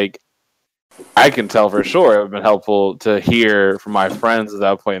like I can tell for sure it would have been helpful to hear from my friends at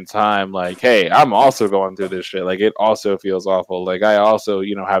that point in time, like, hey, I'm also going through this shit. Like, it also feels awful. Like, I also,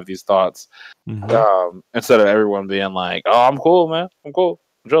 have these thoughts. Instead of everyone being like, oh, I'm cool, man. I'm cool.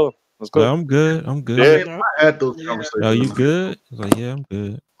 I'm chilling. Let's go. Yeah, I'm good. I'm good. Yeah. I had those conversations. Oh, you good? Like, yeah, I'm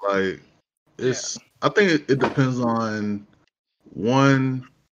good. Like, I think it depends on, one,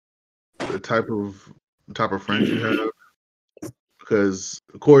 the type of friends you have. Because,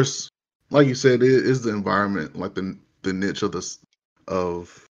 of course, like you said, it is the environment, like the niche of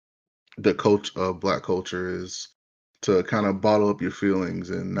the coach of black culture is to kind of bottle up your feelings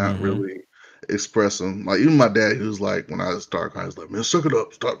and not really express them. Like even my dad, he was like, when I started crying, he was like, "Man, suck it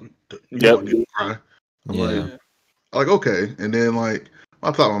up, stop. You don't need to cry." I'm like, okay. And then like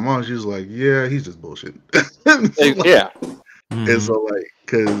I thought my mom, she was like, "Yeah, he's just bullshit." And so like,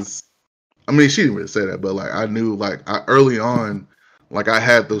 cause I mean, she didn't really say that, but like I knew, like early on. Like I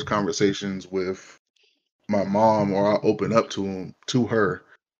had those conversations with my mom, or I open up to her,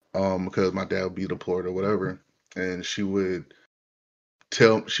 because my dad would be deployed or whatever, and she would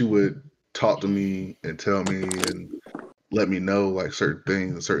talk to me and tell me and let me know like certain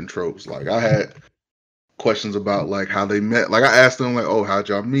things and certain tropes. Like I had questions about like how they met. Like I asked them like, "Oh, how'd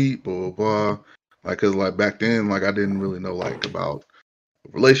y'all meet?" Blah blah blah. Like, cause like back then, like I didn't really know like about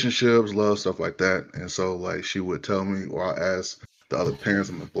relationships, love, stuff like that. And so like she would tell me, or I ask the other parents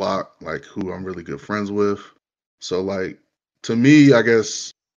on the block, like who I'm really good friends with. So like to me, I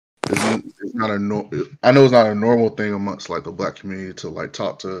guess it's not a I know it's not a normal thing amongst like the black community to like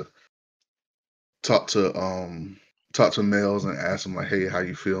talk to males and ask them like, hey, how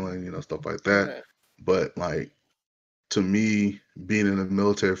you feeling, stuff like that. Right. But like to me, being in a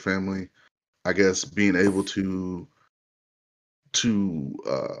military family, I guess being able to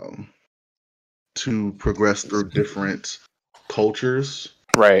progress through different cultures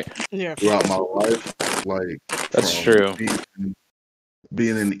Right. Yeah. throughout my life, like That's from true.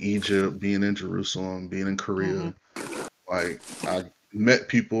 being in Egypt, being in Jerusalem, being in Korea, like I met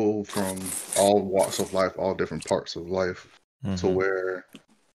people from all walks of life, all different parts of life, to where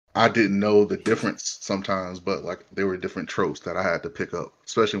I didn't know the difference sometimes, but like there were different tropes that I had to pick up,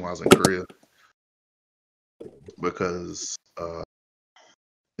 especially when I was in Korea, because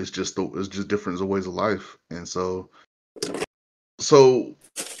it's just different ways of life, and so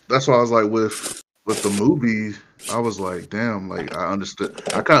that's why I was like with the movie, I was like, damn, like I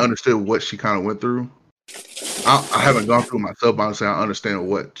kind of understood what she kind of went through. I haven't gone through it myself, but I'm saying I understand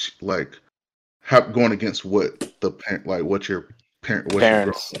what going against what the parent, like what your parent, what you grew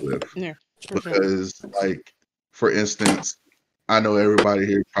Parents. up with, Yeah. because like for instance, I know everybody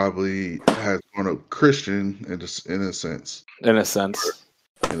here probably has grown up Christian in a sense. In a sense.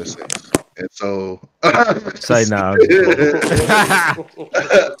 And so Say no.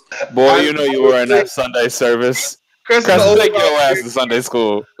 Boy, you know you were in that Sunday service. Chris, take your ass to Sunday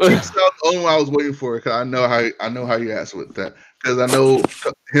school. That's the only one I was waiting for, because I know how you asked with that, because I know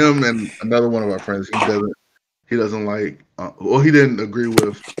him and another one of our friends. He doesn't like. He didn't agree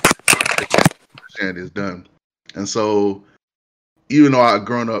with Christianity is done, and so even though I'd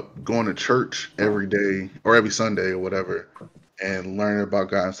grown up going to church every day or every Sunday or whatever, and learning about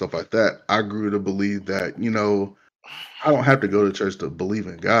God and stuff like that, I grew to believe that I don't have to go to church to believe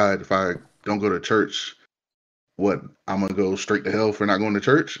in God. If I don't go to church, what, I'm gonna go straight to hell for not going to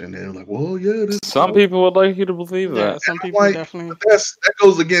church? And they're like, well, yeah. Some people would like you to believe Yeah, that. some people like, definitely. That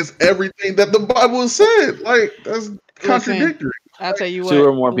goes against everything that the Bible said. Like, that's contradictory. I'll tell you Two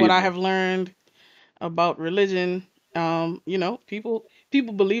or what. more What people. I have learned about religion, people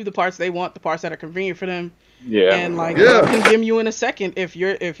believe the parts they want, the parts that are convenient for them. Yeah. And like Yeah. they'll condemn you in a second if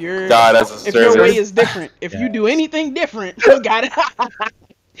your God as a if your servant. way is different. If you do anything different, you got it.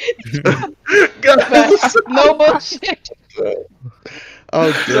 God, No bullshit. okay.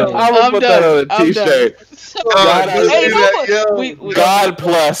 I would put that on a t-shirt. God, Hey, no, we God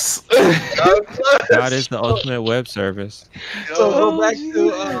plus. God is the ultimate web service. So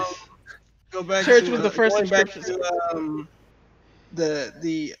Oh, go back Church to was the first going back subscription. to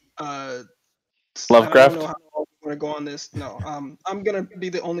the Lovecraft? I don't know how long we're gonna go on this. No, I'm gonna be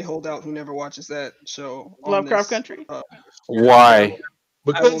the only holdout who never watches that show. On Lovecraft this, Country. Why?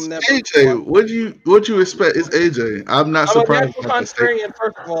 Because never AJ, what you expect? It's AJ. I'm not I'm a surprised. natural contrarian,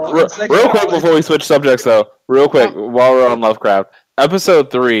 first of all. Real And second of quick all, before we switch subjects, though, real quick while we're on Lovecraft, episode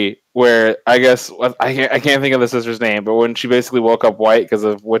 3, where I guess I can't think of the sister's name, but when she basically woke up white because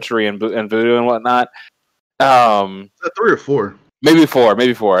of witchery and voodoo and whatnot. Is that 3 or 4? Maybe 4.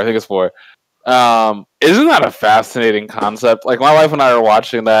 I think it's 4. Isn't that a fascinating concept? Like my wife and I were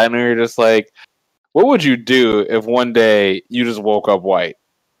watching that, and we were just like, "What would you do if one day you just woke up white?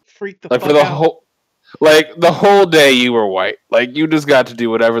 Freak the Like fuck for the out. whole." Like the whole day you were white, like you just got to do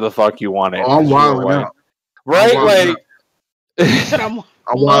whatever the fuck you wanted. Oh, I'm wilding out, right? I'm Like I'm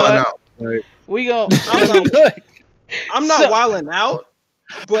wilding out. Like, we go. I'm not wilding out,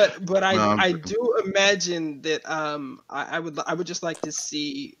 but I'm I do imagine that I would just like to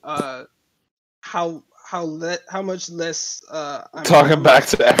see how much less talking back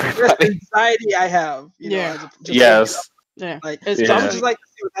to everybody. anxiety I have. Yes. Yeah. Like, It's so I would tough. just like to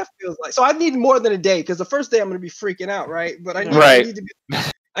see what that feels like. So I need more than a day, because the first day I'm going to be freaking out, right? But I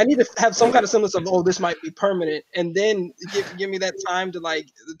need to have some kind of semblance of, oh, this might be permanent, and then give me that time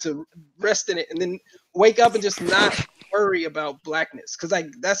to rest in it, and then wake up and just not worry about blackness, because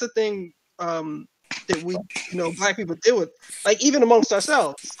that's the thing that we black people deal with, like even amongst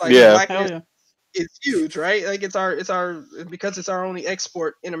ourselves, like blackness is huge, right? Like it's our because it's our only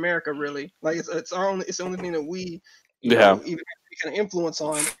export in America, really. Like it's the only thing that we even have any kind of influence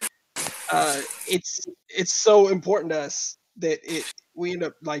on. It's so important to us that we end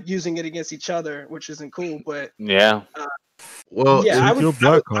up like using it against each other, which isn't cool. But Well, Yeah, I would. your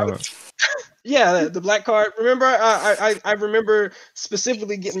black card. Yeah, the black card. Remember, I remember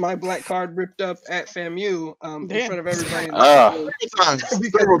specifically getting my black card ripped up at FAMU in front of everybody in the school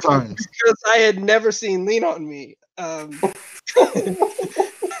several times. because I had never seen Lean on Me. Several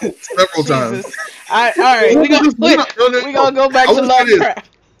times. All right, we gonna go back to Lovecraft.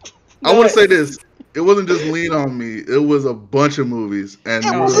 I want to say this. It wasn't just Lean on Me. It was a bunch of movies, and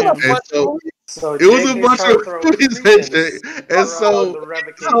it was a bunch of movies, AJ. And so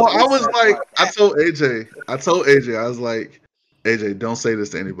I was like, I told AJ, I was like, AJ, don't say this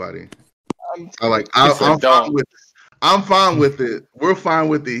to anybody. I'm fine with it. We're fine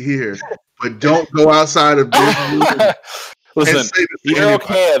with it here, but don't go outside of this movie. Listen, you're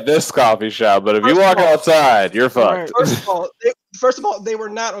okay at this coffee shop, but if you walk outside, you're fucked. First of all, they were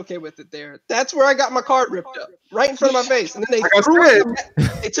not okay with it there. That's where I got my card ripped up, right in front of my face, and then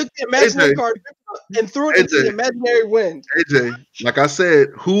they took the imaginary card and threw it into the imaginary wind. AJ, like I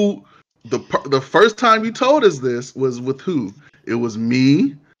said, the first time you told us this was with who? It was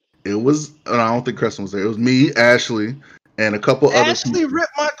me. It was, and I don't think Creston was there. It was me, Ashley, and a couple other people. Ashley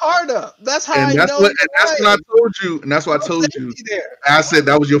ripped my card up. That's how I know. And that's what I told you. And that's what I told you. I said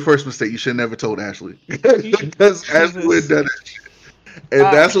that was your first mistake. You should have never told Ashley. Because Ashley had done it. And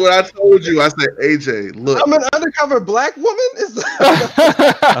that's what I told you. I said, AJ, look. I'm an undercover black woman?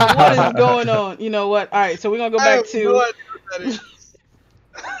 What is going on? You know what? All right, so we're going to go back to...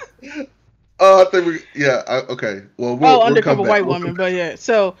 I think okay. Well, we'll undercover white woman, but yeah.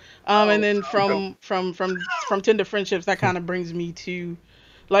 So, and then from Tinder friendships, that kind of brings me to,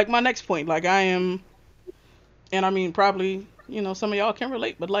 like, my next point. Like, I am, and I mean, probably, you know, some of y'all can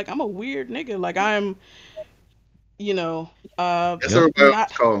relate, but like, I'm a weird nigga. Like, I'm, you know,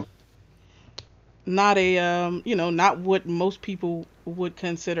 not a, you know, not what most people would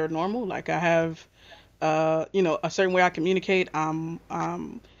consider normal. Like, I have, you know, a certain way I communicate. I'm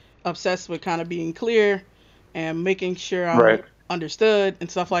obsessed with kind of being clear and making sure I'm understood and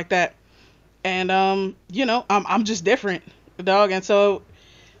stuff like that. And you know, I'm just different, dog. And so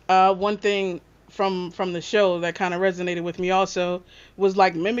one thing from the show that kind of resonated with me also was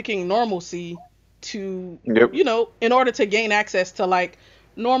like mimicking normalcy to you know, in order to gain access to like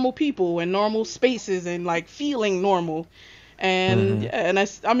normal people and normal spaces and like feeling normal. And and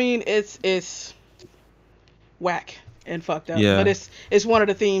I mean it's whack and fucked up, but it's one of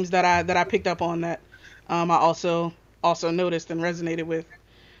the themes that I picked up on that I also noticed and resonated with.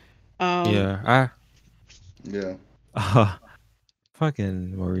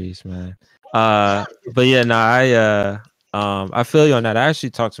 Fucking Maurice, man. But yeah, no, I feel you on that. I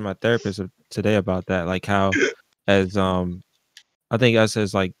actually talked to my therapist today about that, like how as I think us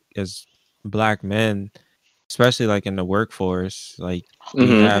as black men, especially like in the workforce, like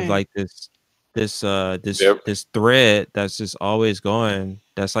we have like this thread that's just always going,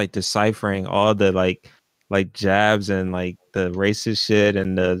 that's like deciphering all the like jabs and like the racist shit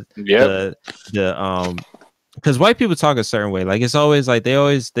and the because white people talk a certain way. Like it's always like they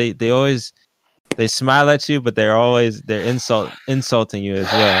smile at you, but they're insulting you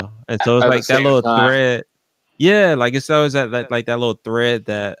as well. And so it's like that little thread. Yeah, like it's always that little thread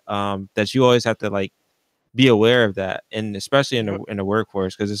that that you always have to like be aware of that, and especially in the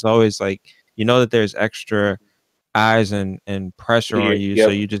workforce, because it's always like, you know, that there's extra eyes and pressure on you, so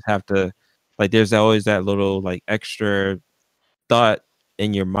you just have to, like, there's always that little like extra thought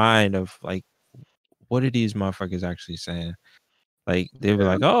in your mind of like, what are these motherfuckers actually saying? Like they were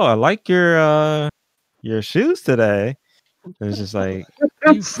like, "Oh, I like your shoes today." It's just like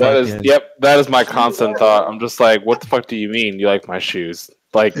that is my constant thought. I'm just like, what the fuck do you mean you like my shoes?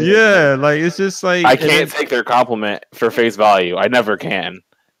 Like, yeah, like it's just like I can't take their compliment for face value. I never can.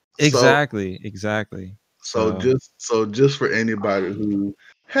 Exactly. So just for anybody who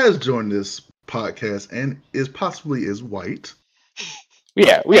has joined this podcast and is possibly white.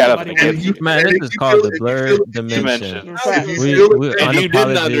 Yeah, we had man. This is called the blurred dimension. If you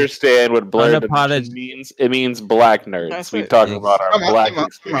didn't understand what blurred dimension means, it means black nerds. We talk about our black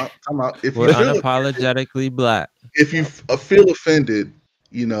experience. We're unapologetically black. If you feel offended,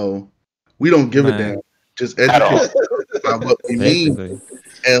 you know, we don't give a damn. Just educate about what we mean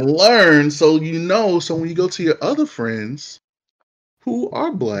and learn, so you know. So when you go to your other friends who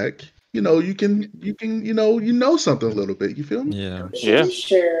are black, you know, you can you know something a little bit. You feel me? Yeah. Should we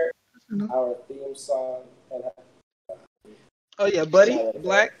share our theme song? Oh yeah, Buddy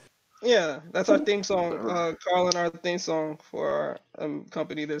Black. Yeah, that's our theme song. Carl and our theme song for our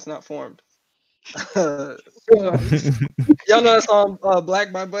company that's not formed. Y'all know that song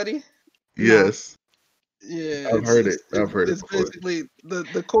Black by Buddy? Yes. Yeah, I've heard it. It's basically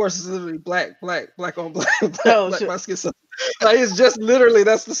the chorus is literally black on black, black my skin. Like it's just literally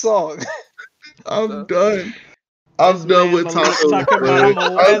that's the song. I'm done. I'm done with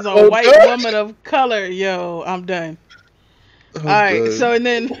tacos. As a white woman of color, yo, I'm done. All right, so and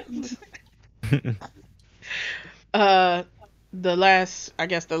then the last, I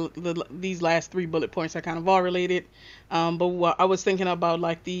guess these last 3 bullet points are kind of all related. But what I was thinking about,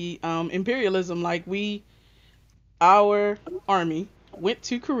 like the imperialism, like our army went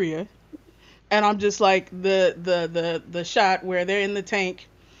to Korea, and I'm just like the shot where they're in the tank,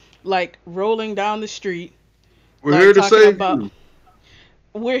 like rolling down the street. We're here to save you.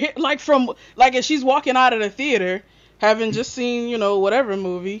 We're here, like from like as she's walking out of the theater, having just seen whatever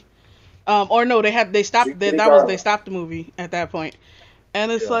movie, or no, they stopped they stopped the movie at that point,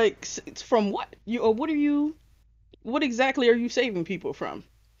 and it's like it's from what what exactly are you saving people from?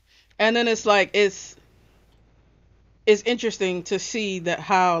 And then it's like it's interesting to see that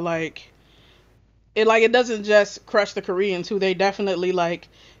how like it doesn't just crush the Koreans, who they definitely like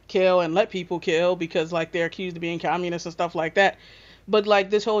kill and let people kill because like they're accused of being communists and stuff like that. But like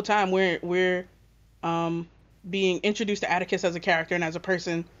this whole time we're being introduced to Atticus as a character and as a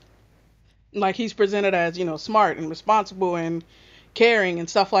person. Like he's presented as, smart and responsible and caring and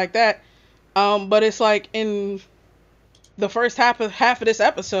stuff like that. But it's like in the first half of this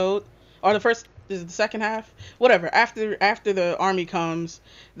episode, or the second half, whatever. After the army comes,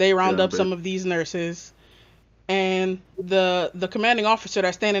 they round up some of these nurses, and the commanding officer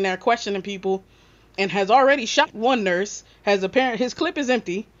that's standing there questioning people, and has already shot one nurse. His clip is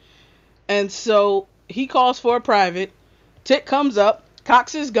empty, and so he calls for a private. Tick comes up,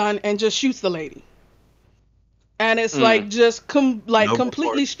 cocks his gun, and just shoots the lady. And it's like just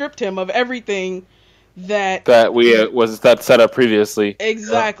completely stripped him of everything that was set up previously.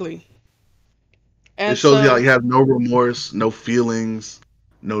 Exactly. And it shows you how you have no remorse, no feelings,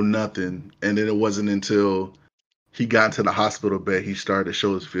 no nothing. And then it wasn't until he got into the hospital bed he started to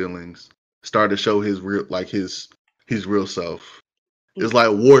show his feelings, started to show his real his real self. It's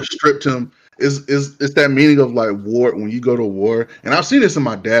like war stripped him. It's that meaning of like war when you go to war. And I've seen this in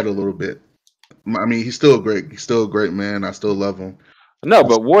my dad a little bit. I mean, he's still a great man. I still love him. No,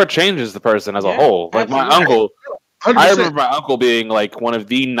 but war changes the person as a whole. Like my uncle, 100%. I remember my uncle being like one of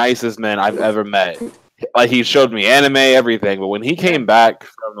the nicest men I've ever met. Like he showed me anime, everything. But when he came back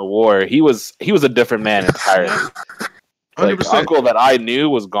from the war, he was a different man entirely. Like the uncle that I knew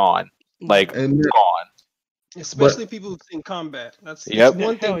was gone, gone. Especially people who've seen combat. That's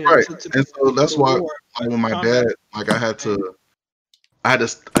one thing. Right, and so that's why like, when my dad, like I had to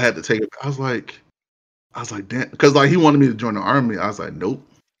take it. I was like, damn, because like he wanted me to join the army. I was like, nope,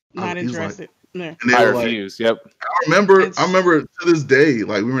 not interested. And I refused. Yep. I remember to this day,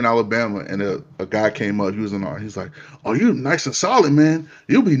 like we were in Alabama, and a guy came up. He was in our. He's like, "Oh, you nice and solid, man.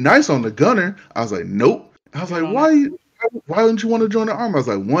 You'll be nice on the gunner." I was like, "Nope." I was like, "Why didn't you want to join the army?" I was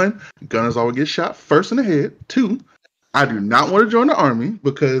like, 1, gunners always get shot first in the head. 2, I do not want to join the army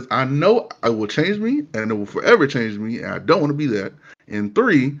because I know it will change me, and it will forever change me, and I don't want to be that. And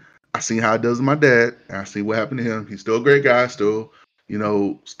 3, I see how it does with my dad, and I see what happened to him. He's still a great guy, still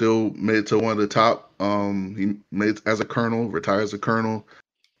made it to one of the top. He made it as a colonel, retired as a colonel,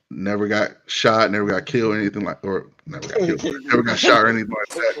 never got shot, never got killed, anything like, or never got killed, never got shot or anything like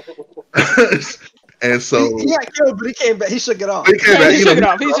that. And so he got killed, but he came back. He shook it off. He came back. He shook it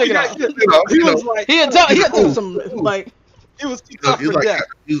off. He was like, he had done some like. He was too tough for that.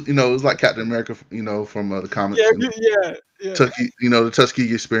 It was like Captain America, from the comics. Yeah. The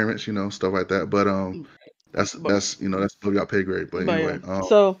Tuskegee experiments, stuff like that. But that's movie got pay grade. But anyway,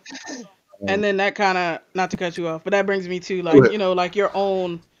 and then that kind of, not to cut you off, but that brings me to like like your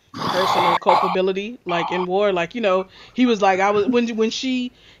own personal culpability, like in war, like he was like, when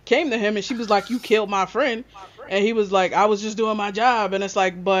she came to him and she was like, you killed my friend, and he was like, I was just doing my job, and it's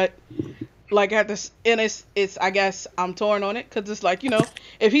like, but like at this, and it's I guess I'm torn on it because it's like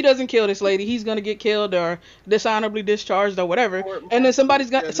if he doesn't kill this lady, he's gonna get killed or dishonorably discharged or whatever, and then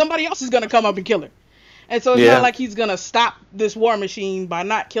somebody else is gonna come up and kill her, and so it's not like he's gonna stop this war machine by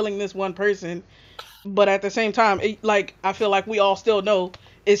not killing this one person, but at the same time, I feel like we all still know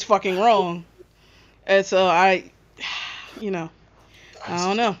it's fucking wrong, and so I don't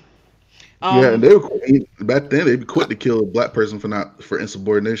know. And they were back then. They'd be quick to kill a black person for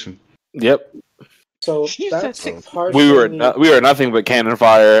insubordination. Yep. So that's we were nothing but cannon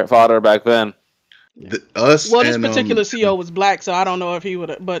fodder back then. This particular CO was black, so I don't know if he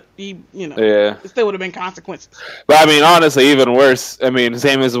would, but he, it still would have been consequences. But I mean, honestly, even worse. I mean,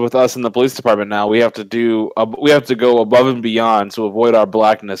 same as with us in the police department now. We have to go above and beyond to avoid our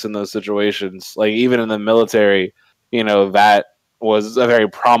blackness in those situations. Like even in the military, that was a very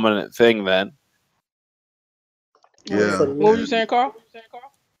prominent thing then. Yeah. For me, What were you saying, Carl?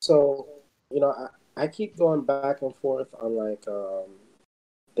 so I keep going back and forth on like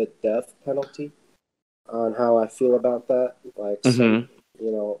the death penalty, on how I feel about that. Like, some,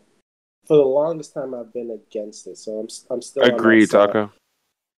 for the longest time I've been against it, so I'm still on that Agreed, side. Taco.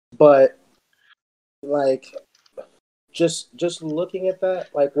 But like, just looking at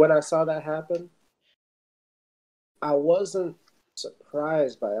that, like when I saw that happen, I wasn't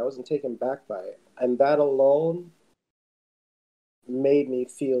surprised by it. I wasn't taken back by it, and that alone made me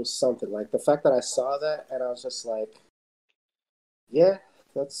feel something. Like the fact that I saw that, and I was just like, yeah,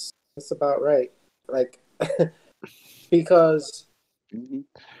 that's about right. Like, because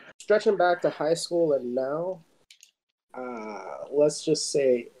stretching back to high school and now, let's just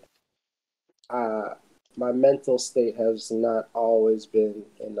say, my mental state has not always been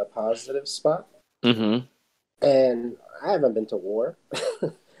in a positive spot. Mm-hmm. And I haven't been to war.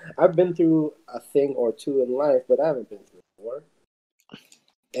 I've been through a thing or two in life, but I haven't been through war.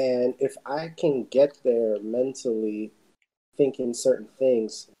 And if I can get there mentally, thinking certain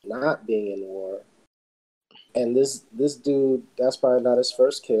things, not being in war, and this dude, that's probably not his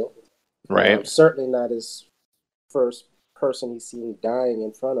first kill. Right. Certainly not his first person he's seen dying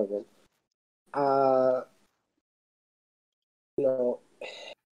in front of him.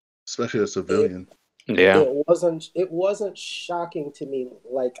 Especially a civilian. It wasn't shocking to me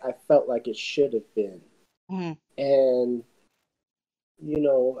like I felt like it should have been. Mm-hmm. And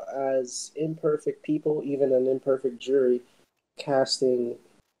as imperfect people, even an imperfect jury, casting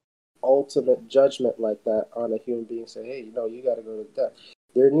ultimate judgment like that on a human being, say, hey, you got to go to death.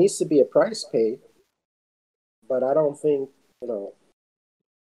 There needs to be a price paid, but I don't think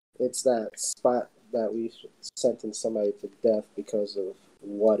it's that spot that we sentence somebody to death because of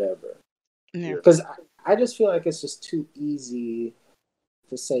whatever. Because I just feel like it's just too easy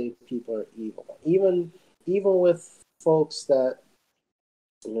to say people are evil. Even with folks that,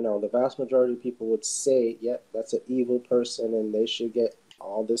 the vast majority of people would say, yeah, that's an evil person and they should get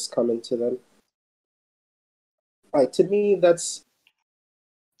all this coming to them. Like, to me, that's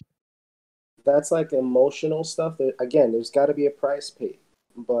like emotional stuff. Again, there's got to be a price paid.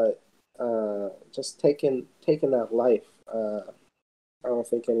 But just taking that life, I don't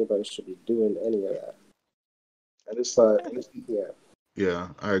think anybody should be doing any of that. Yeah,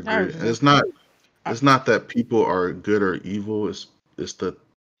 I agree. And it's not that people are good or evil. It's the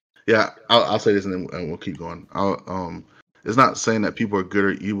I'll say this and then we'll keep going. It's not saying that people are good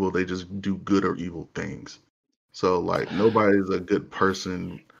or evil. They just do good or evil things. So like nobody's a good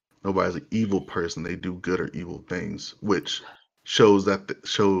person. Nobody's an evil person. They do good or evil things, which shows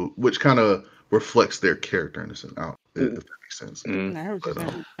which kind of reflects their character in a sense. If that makes sense.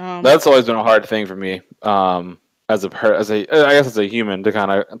 That's always been a hard thing for me. As a human to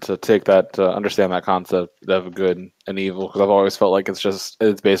kind of to take that to understand that concept of good and evil, because I've always felt like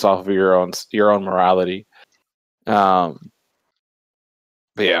it's based off of your own morality. But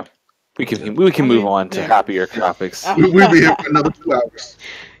yeah, we can move on to happier topics. We'll be here for another 2 hours.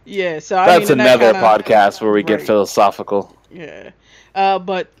 Yeah, so that's another podcast where we get philosophical. Yeah,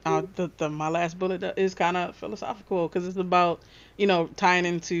 but my last bullet is kind of philosophical because it's about tying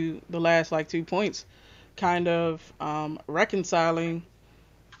into the last 2 points. Kind of reconciling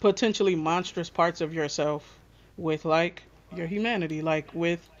potentially monstrous parts of yourself with your humanity,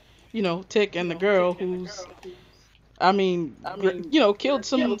 with Tick and the girl who's killed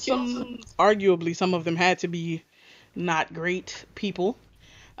some arguably some of them had to be not great people,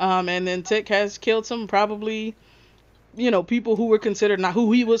 and then Tick has killed some probably people who were considered not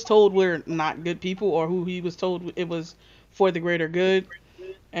who he was told were not good people, or who he was told it was for the greater good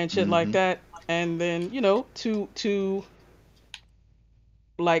and shit like that. And then to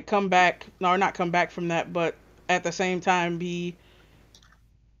come back, or not come back from that, but at the same time be,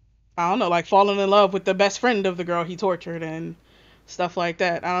 I don't know, falling in love with the best friend of the girl he tortured and stuff like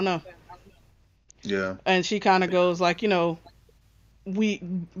that. I don't know. Yeah. And she kind of goes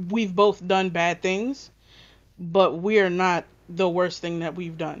we've both done bad things, but we're not the worst thing that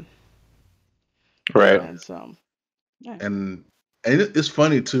we've done. Right. And so, yeah. And it's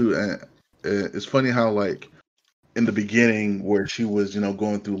funny too, and it's funny how in the beginning where she was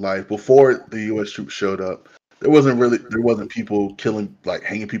going through life before the U.S. troops showed up, there wasn't people killing,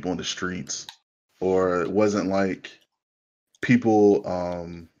 hanging people in the streets, or it wasn't people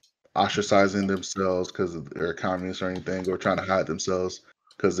ostracizing themselves because they're communists or anything, or trying to hide themselves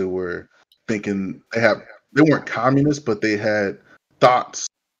because they were thinking they weren't communists, but they had thoughts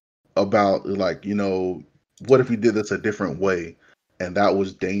about what if we did this a different way, and that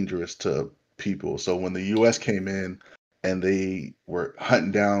was dangerous to people. So when the U.S. came in and they were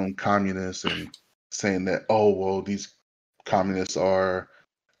hunting down communists and saying that, oh well, these communists are,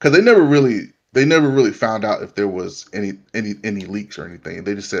 because they never really found out if there was any leaks or anything.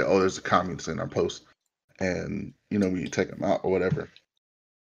 They just said, oh, there's a communist in our post, and we take them out or whatever.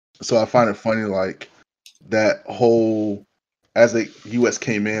 So I find it funny, like that whole, as the U.S.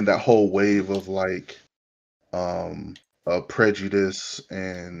 came in, that whole wave of like prejudice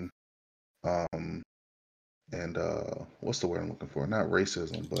and what's the word I'm looking for? Not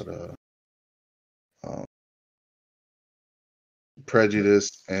racism, but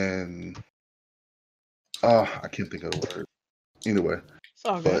prejudice and I can't think of the word. Anyway, It's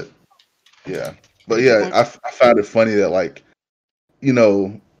all good. but yeah, I found it funny that like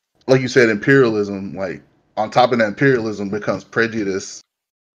like you said, imperialism, like on top of that imperialism becomes prejudice,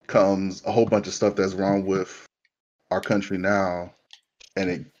 comes a whole bunch of stuff that's wrong with our country now, and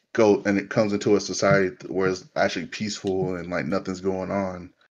it comes into a society where it's actually peaceful and like nothing's going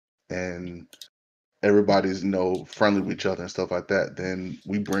on, and everybody's friendly with each other and stuff like that. Then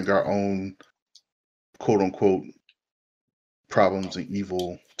we bring our own quote unquote problems and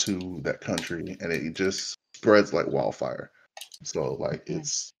evil to that country, and it just spreads like wildfire. So like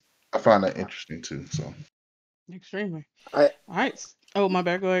I find that interesting too. So extremely. All right. Oh, my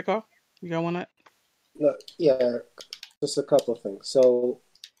bad. Go ahead, Carl. You got one? No, yeah, just a couple of things. So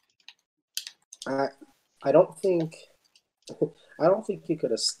I don't think you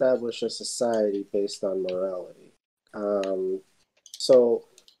could establish a society based on morality. So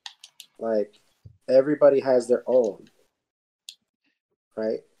like everybody has their own,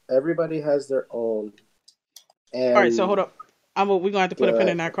 right? Everybody has their own. And all right, so hold up. We're gonna have to put a pin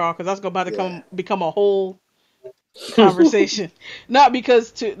in that, Carl, because that's about to become a whole conversation. Not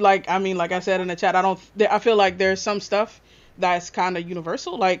because like I said in the chat, I feel like there's some stuff that's kind of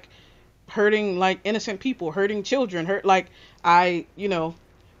universal, like hurting like innocent people, hurting children, we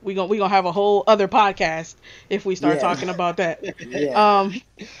gonna have a whole other podcast if we start talking about that.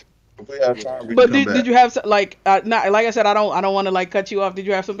 But did you have like not like I said, I don't want to like cut you off. Did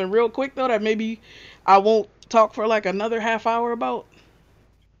you have something real quick though that maybe I won't talk for like another half hour about?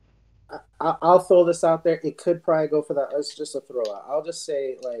 I'll throw this out there. It could probably go for that. It's just a throw out. I'll just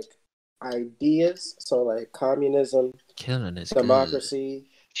say like ideas. So like communism, democracy,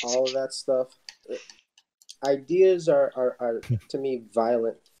 all of that stuff. Ideas are to me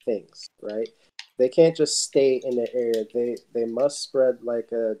violent things, right? They can't just stay in the area. They must spread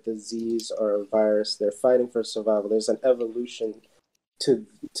like a disease or a virus. They're fighting for survival. There's an evolution to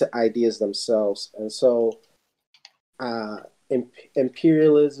ideas themselves, and so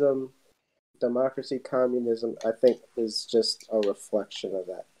imperialism, democracy, communism, I think is just a reflection of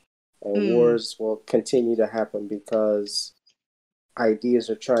that. And wars will continue to happen because ideas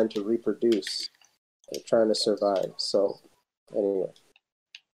are trying to reproduce. They're trying to survive. So anyway.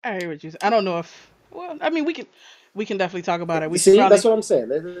 I hear what you say. I don't know if we can definitely talk about it. That's what I'm saying.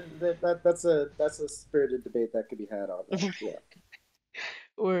 That's a spirited debate that could be had on that. Yeah.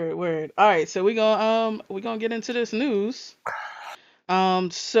 Word. All right, so we're gonna get into this news.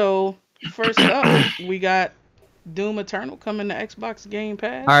 So first up, we got Doom Eternal coming to Xbox Game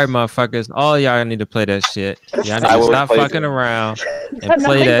Pass. All right, motherfuckers, all y'all need to play that shit. Y'all need to stop fucking around and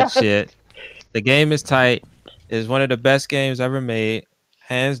play that shit. The game is tight. It's one of the best games ever made,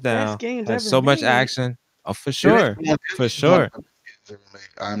 hands down. Has so much action. Oh, for sure, for sure.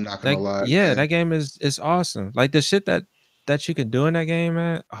 I'm not gonna lie. Yeah, that game is awesome. Like the shit that you can do in that game,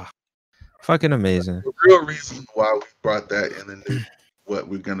 man. Oh, fucking amazing. The real reason why we brought that in the news, what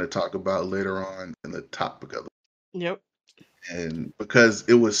we're gonna talk about later on in the topic of it. Yep. And because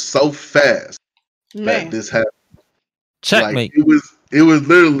it was so fast that this happened. Checkmate. Like, it was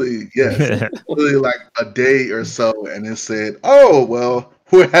literally literally like a day or so, and it said, "Oh well,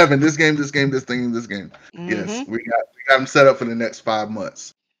 we're having this game, this game, this thing, this game." Mm-hmm. Yes, we got them set up for the next 5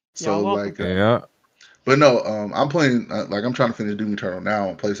 months. So but no, I'm playing I'm trying to finish Doom Eternal now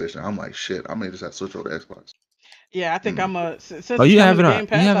on PlayStation. I'm like, shit, I may just have to switch over to Xbox. Yeah, I think I'm a. You have it on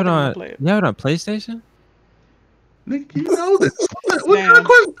PlayStation? Nick, you know this. What kind of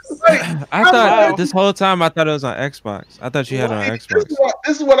question? I thought this whole time it was on Xbox. I thought you had it on Xbox.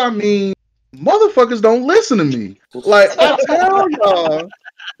 This is what I mean. Motherfuckers don't listen to me. Like I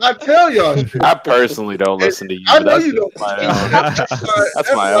tell y'all. I personally don't listen to you. I know you don't.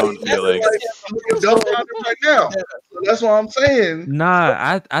 That's my own feeling. Right now. That's what I'm saying.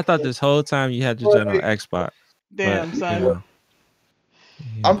 Nah, I thought this whole time you had to join on Xbox. Damn, son.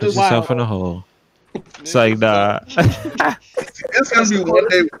 I'm just yourself in a hole. It's like, nah. It's gonna be one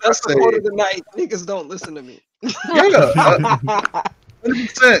day. That's the quote of the night. Niggas don't listen to me. Yeah,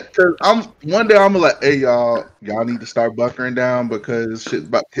 100%. Cause one day I'm gonna like, hey y'all need to start bunkering down because shit's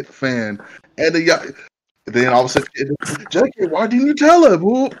about to hit the fan. And then all of a sudden, Jackie, why didn't you tell her?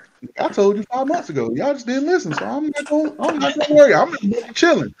 Well, I told you 5 months ago. Y'all just didn't listen, so I'm not gonna worry. I'm just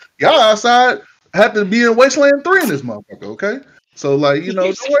chilling. Y'all outside have to be in Wasteland 3 in this motherfucker, okay? So like, don't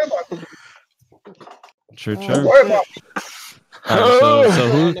worry about it. True. Don't worry about it. All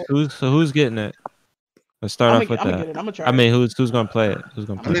right, so who's getting it? Let's start off with that. I'm gonna try. I mean, who's gonna play it? Who's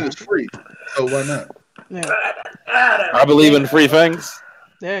gonna play it? It's free, so why not? Yeah. I believe in free things.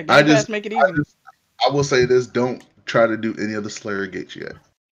 Yeah, Game Pass make it easy. I will say this: don't try to do any of the Slayer gates yet.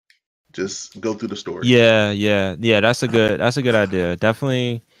 Just go through the story. Yeah. That's a good idea.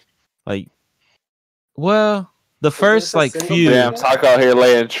 Definitely, like, well, the first like few. Damn, Taco out here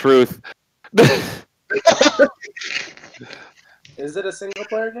laying truth. Is it a single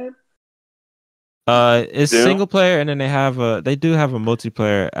player game? It's single player, and then they do have a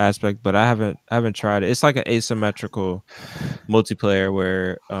multiplayer aspect, but I haven't tried it. It's like an asymmetrical multiplayer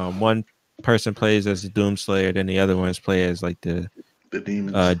where one person plays as the Doomslayer, then the other ones play as like the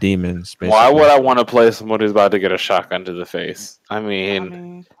demons. Demons. Basically. Why would I want to play someone who's about to get a shotgun to the face? I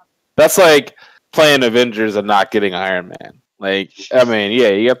mean, that's like playing Avengers and not getting Iron Man. Like, I mean, yeah,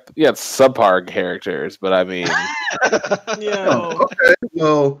 you have subpar characters, but I mean, okay,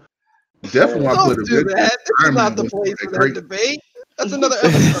 well. Definitely want to put do that. This is not the place for that debate. That's another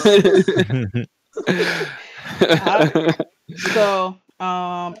episode. So,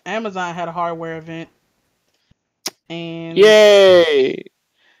 Amazon had a hardware event, and yay!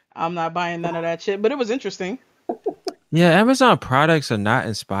 I'm not buying none of that shit, but it was interesting. Yeah, Amazon products are not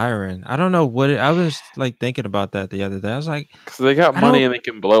inspiring. I don't know what I was like thinking about that the other day. I was like, because they got money and they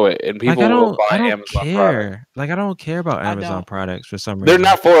can blow it, and people will buy Amazon products. Like, I don't care about Amazon products for some reason. They're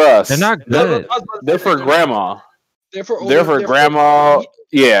not for us. They're not good. They're for grandma. They're for grandma.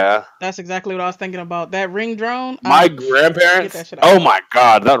 Yeah. That's exactly what I was thinking about. That Ring drone. My grandparents. Oh my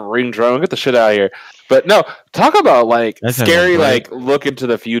god, that Ring drone. Get the shit out of here. But no, talk about like scary, like look into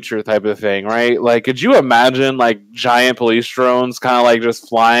the future type of thing, right? Like, could you imagine like giant police drones kind of like just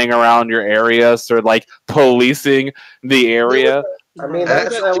flying around your area, sort of like policing the area? I mean,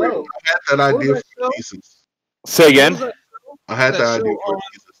 that's LA. I had that idea for pieces. Say again. I had that idea for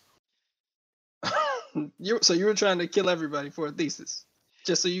pieces. So you were trying to kill everybody for a thesis,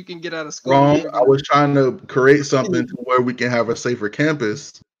 just so you can get out of school. Wrong. I was trying to create something to where we can have a safer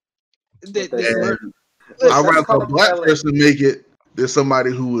campus. I'd rather a black person make it than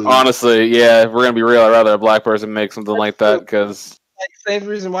somebody who is. Honestly, yeah, if we're gonna be real, I'd rather a black person make something like that because. Same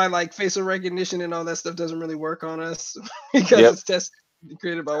reason why like facial recognition and all that stuff doesn't really work on us because it's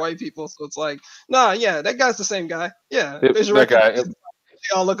created by white people. So it's like, that guy's the same guy. Yeah, that guy.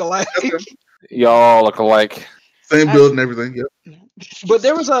 They all look alike. Y'all look alike. Same build and everything. Yep. But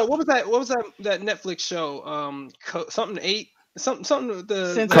there was what was that Netflix show? Something 8, something with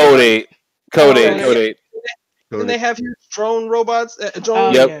the Code 8. Code 8. And they have huge drone robots. That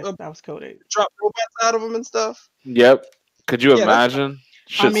was Code 8. Drop robots out of them and stuff. Yep. Could you imagine?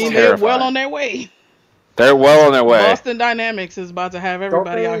 I mean, they're well on their way. They're well on their way. Boston Dynamics is about to have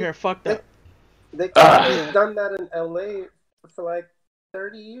everybody out here fucked up. They've done that in LA for like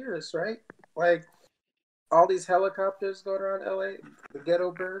 30 years, right? Like all these helicopters going around LA, the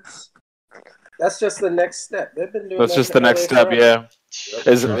ghetto birds. That's just the next step. They've been doing. That's just the next step, yeah.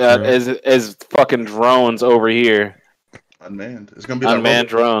 Is fucking drones over here? Unmanned. It's gonna be unmanned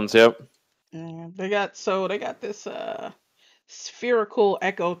drones. Yep. Yeah, they got this spherical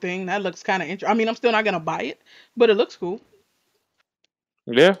echo thing that looks kind of interesting. I mean, I'm still not gonna buy it, but it looks cool.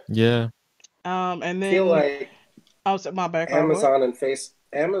 Yeah. Yeah. And then I feel like my back. Amazon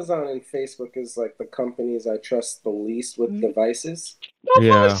and Facebook is like the companies I trust the least with devices.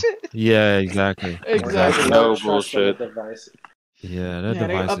 Yeah, exactly. Exactly. No bullshit. Yeah, their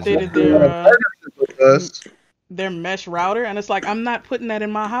devices. They updated their mesh router, and it's like, I'm not putting that in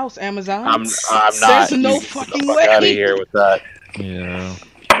my house, Amazon. I'm not. There's no fucking way. Out of here with that. Yeah.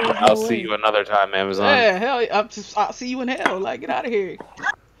 I'll see you another time, Amazon. Yeah, hell, I'll see you in hell. Like, get out of here.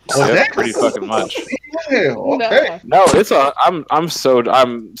 That's pretty fucking much. Okay. No, it's I'm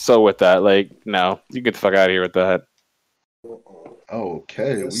so with that. Like, no, you get the fuck out of here with that.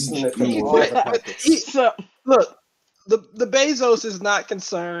 Okay. Look, the Bezos is not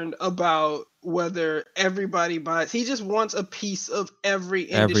concerned about whether everybody buys. He just wants a piece of every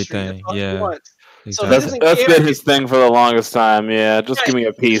industry. Everything, yeah. Exactly. So that's been his thing for the longest time. Yeah, just give me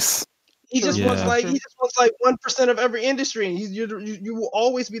a piece. He just wants like 1% of every industry, and you will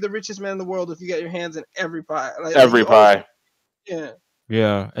always be the richest man in the world if you get your hands in every pie. Like, every pie. Yeah.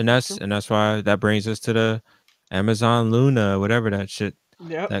 Yeah, and that's why that brings us to the Amazon Luna, whatever that shit.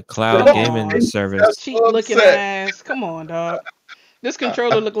 Yep. That cloud gaming service. Cheap looking ass. Come on, dog. This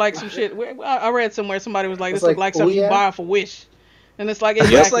controller looked like some shit. I read somewhere somebody was like, It's "This look like something you buy off a Wish," and it's like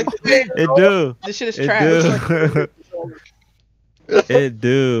exactly. It do. This shit is It trash. do. It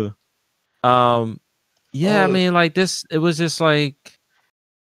do. Yeah, I mean, like this. It was just like,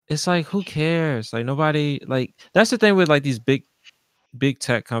 it's like, who cares? Like nobody. Like that's the thing with like these big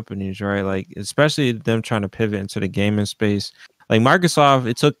tech companies, right? Like especially them trying to pivot into the gaming space. Like Microsoft,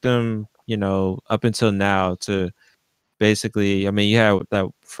 it took them, up until now to basically, I mean, you had that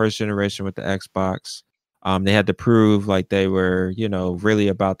first generation with the Xbox. They had to prove like they were, really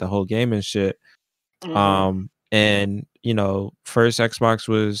about the whole gaming shit. Mm-hmm. And first Xbox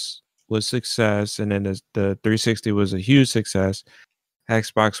was success, and then the 360 was a huge success.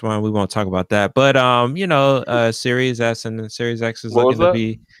 Xbox One, we won't talk about that, but Series S and the Series X is looking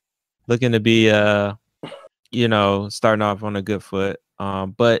to be starting off on a good foot.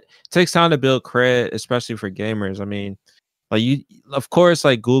 But it takes time to build cred, especially for gamers. I mean, like of course,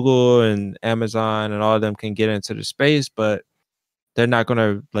 like Google and Amazon and all of them can get into the space, but they're not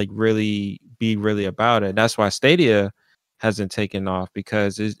gonna like really be about it. That's why Stadia hasn't taken off,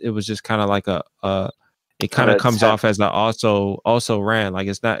 because it was just kind of like it kind of comes off as also ran. Like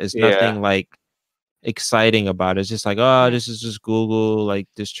it's nothing like exciting about it. It's just like, oh, this is just Google like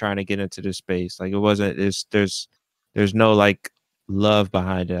just trying to get into this space. Like it wasn't. There's no like love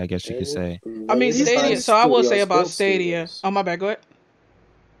behind it, I guess you could say. I mean, Stadia. So I will say about Stadia. Oh, my bad. Go ahead.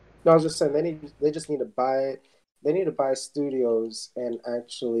 No, I was just saying they just need to buy it. They need to buy studios and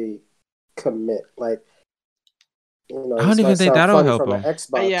actually commit. Like, I don't even think that'll help them.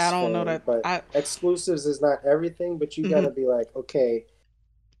 Xbox yeah, I don't know that. But exclusives is not everything. But you gotta be like, okay,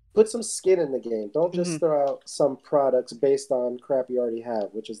 put some skin in the game. Don't just throw out some products based on crap you already have,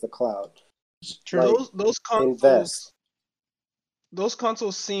 which is the cloud. True. Like, those consoles. invest. Those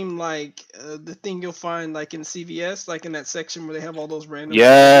consoles seem like the thing you'll find like in CVS, like in that section where they have all those random.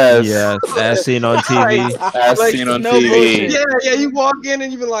 Yes, as seen on TV. As seen on TV. Yeah. You walk in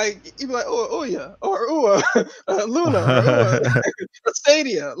and you be like, oh yeah, or Luna, or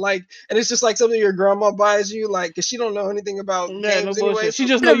Stadia, like, and it's just like something your grandma buys you, like, cause she don't know anything about games no anyway. She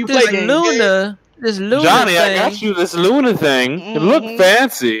just know you play games. This Luna Johnny, thing. I got you this Luna thing. It looked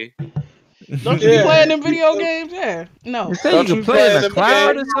fancy. Don't you be playing them video games? Yeah. No. You think you can play in the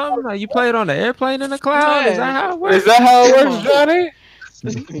cloud or something? Like you play it on the airplane in the cloud? Yeah. Is that how it works? Is that how it works,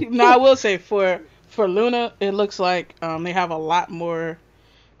 Johnny? No, I will say for Luna, it looks like they have a lot more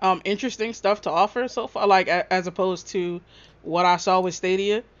interesting stuff to offer so far, like as opposed to what I saw with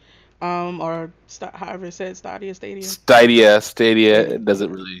Stadia, or however it said, Stadia. Stadia. It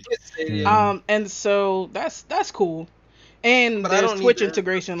doesn't really. And so that's cool. And But there's Twitch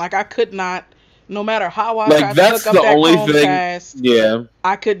integration. Like I could not, no matter how I Like tried that's to hook up the that only Chromecast, thing. Yeah.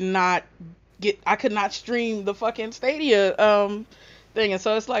 I could not stream the fucking Stadia thing, and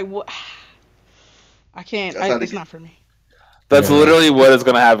so it's like, what? I can't. It's not for me. That's literally what it's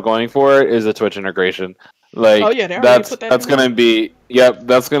gonna have going for it, is a Twitch integration. Like, oh yeah, they already put that. That's gonna be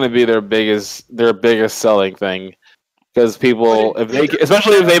that's gonna be their biggest selling thing, because people,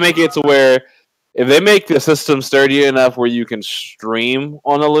 especially if they make it to where. If they make the system sturdy enough where you can stream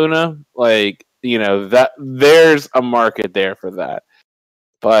on a Luna, like, that there's a market there for that.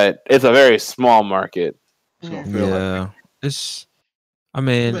 But it's a very small market. Yeah. It's, I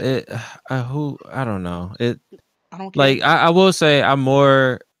mean, I don't know. I don't care. Like, I will say I'm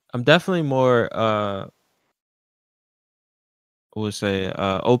definitely more,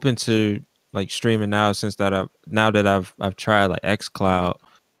 open to like streaming now, now that I've tried like xCloud.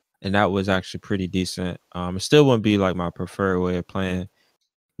 And that was actually pretty decent. It still wouldn't be like my preferred way of playing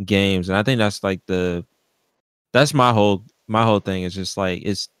games. And I think that's like that's my whole thing. Is just like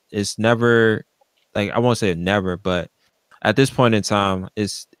it's never, like, I won't say it never, but at this point in time,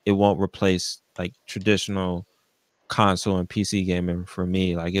 it won't replace like traditional console and PC gaming for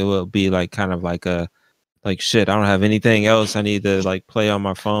me. Like it will be like kind of like shit, I don't have anything else I need to like play on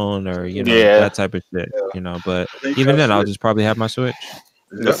my phone or that type of shit. But even then I'll just probably have my Switch.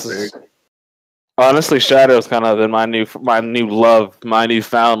 Honestly, Shadow's kind of been my newfound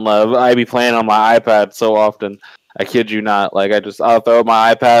love. I be playing on my iPad so often. I kid you not. Like I'll throw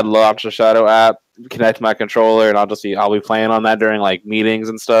my iPad, launch the Shadow app, connect my controller, and I'll be playing on that during like meetings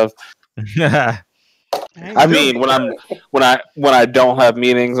and stuff. I mean, when I don't have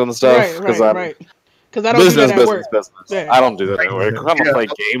meetings and stuff, because right. Because I don't do that at work. Business. Yeah. I don't do that at work. I don't play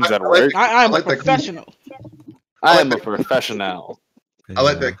games at work. I'm a professional. I am a professional. I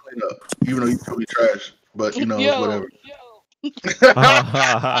like that cleanup, even though you probably trash, but whatever.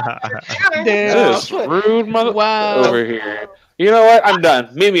 This rude mother over here. You know what? I'm done.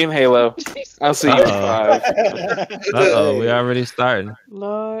 Meet me in Halo. I'll see you in 5. We already starting.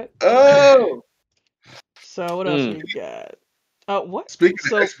 Lord. Oh. So what else we got? What? Speaking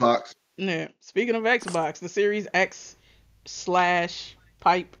of Xbox. Yeah. Speaking of Xbox, the Series X /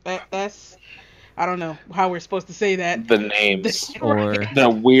 Pipe S. I don't know how we're supposed to say that. The names or the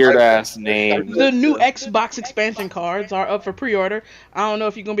weird ass names. The new Xbox expansion cards are up for pre-order. I don't know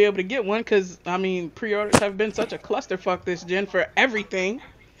if you're gonna be able to get one because I mean pre-orders have been such a clusterfuck this gen for everything.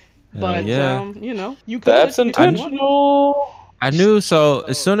 But you know, you could. That's intentional. I knew. So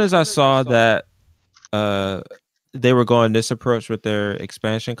as soon as I saw that, they were going this approach with their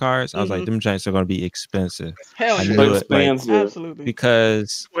expansion cards, I was like, them giants are going to be expensive. Hell I yeah. knew it, like, Absolutely.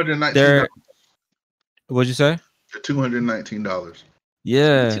 because they're. What'd you say? $219.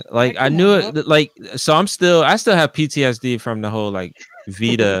 Yeah, like I knew it. Like, so I still have PTSD from the whole like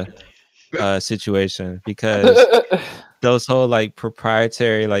Vita situation because those whole like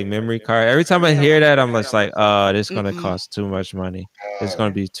proprietary like memory card. Every time I hear that, I'm just like, oh, this is gonna cost too much money. It's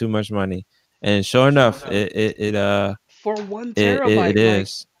gonna be too much money. And sure enough, it for 1 terabyte, it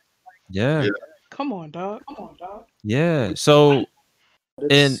is. Yeah. Come on, dog. Yeah. So.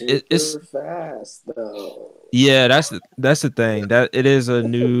 And it's fast though. Yeah, that's the thing. That it is a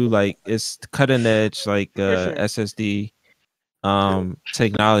new like it's cutting edge like SSD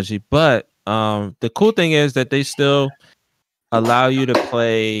technology. But the cool thing is that they still allow you to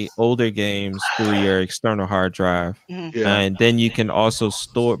play older games through your external hard drive. And then you can also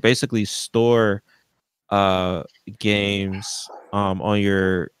store games on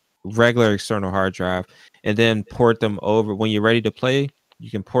your regular external hard drive and then port them over when you're ready to play. You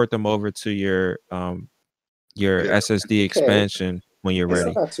can port them over to your SSD expansion when you're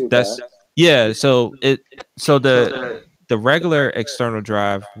ready. That's bad. So the regular external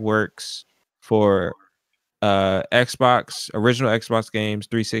drive works for Xbox, original Xbox games,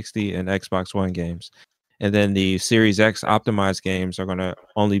 360 and Xbox One games. And then the Series X optimized games are going to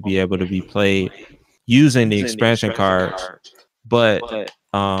only be able to be played using the expansion cards. But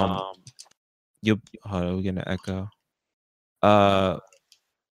you'll hold on, we're getting an echo.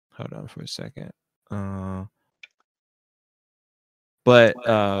 Hold on for a second.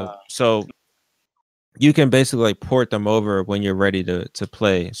 So you can basically like port them over when you're ready to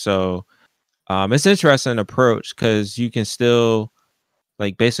play. So it's an interesting approach because you can still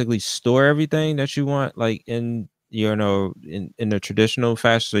like basically store everything that you want like in in the traditional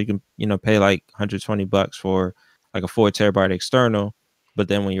fashion. So you can pay like $120 for like a 4 terabyte external, but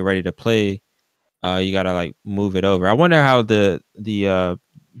then when you're ready to play, you gotta like move it over. I wonder how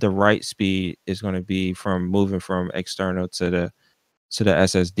the write speed is going to be from moving from external to the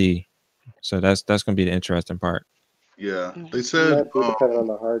SSD. So that's going to be the interesting part. Yeah, they said depending on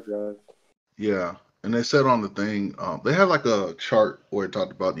the hard drive. Yeah, and they said on the thing, they had like a chart where it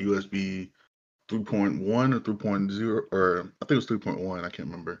talked about the USB 3.1 or 3.0, or I think it was 3.1. I can't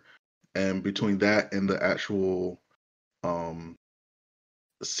remember. And between that and the actual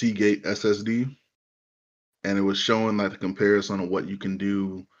Seagate SSD, and it was showing like the comparison of what you can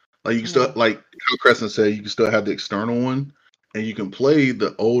do. Like you can still, like how Crescent said, you can still have the external one, and you can play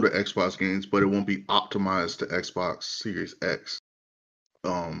the older Xbox games, but it won't be optimized to Xbox Series X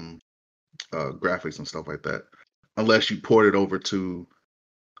graphics and stuff like that, unless you port it over to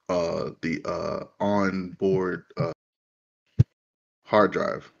the onboard hard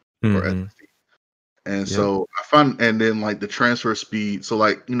drive or SSD. And so I found, and then like the transfer speed. So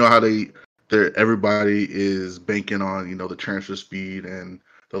like how everybody is banking on the transfer speed and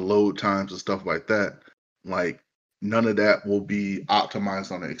the load times and stuff like that. Like none of that will be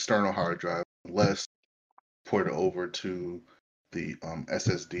optimized on an external hard drive unless ported over to the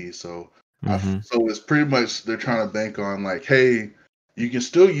SSD. So so it's pretty much they're trying to bank on like, hey, you can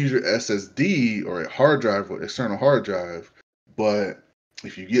still use your SSD or a hard drive or external hard drive, but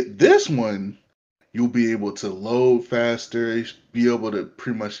if you get this one, you'll be able to load faster, be able to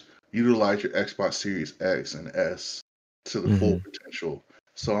pretty much utilize your Xbox Series X and S to the full potential.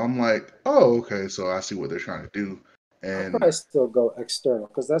 So I'm like, oh, okay, so I see what they're trying to do. And I'll probably still go external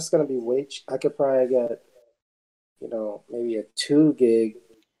because that's going to be way I could probably get, maybe a 2 gig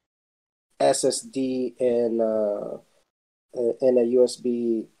SSD in a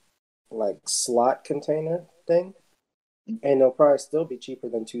USB like slot container thing, and it'll probably still be cheaper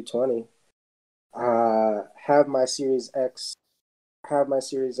than 220. Have my Series X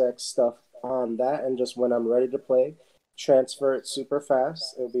stuff on that, and just when I'm ready to play, transfer it super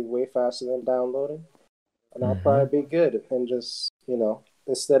fast. It'll be way faster than downloading, and I'll probably be good. And just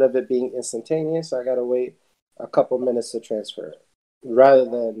instead of it being instantaneous, I gotta wait a couple minutes to transfer it, rather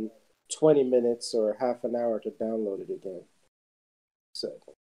than 20 minutes or half an hour to download it again. So,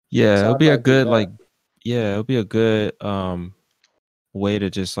 Yeah, it'll be a good it'll be a good way to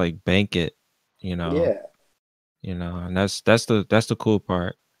just like bank it, Yeah. and that's the cool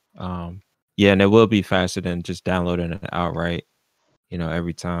part. Yeah, and it will be faster than just downloading it outright,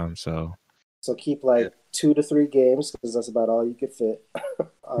 every time. So keep like 2 to 3 games because that's about all you could fit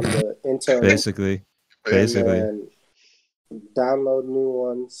on the internal. basically. And then download new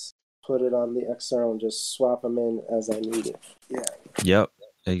ones, put it on the external, and just swap them in as I need it. Yeah. Yep.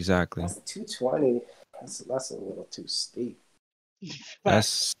 Exactly. That's 220. That's a little too steep.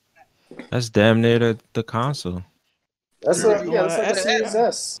 That's damn near the console. That's like a Series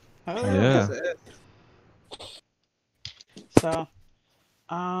S. Yeah. So,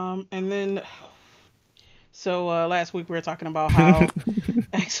 and then, last week we were talking about how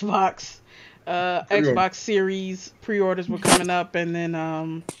Xbox Series pre-orders were coming up, and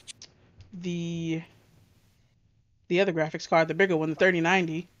then the other graphics card, the bigger one, the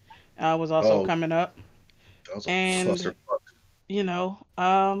 3090, was also coming up. That was and it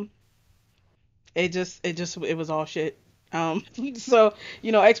was all shit. So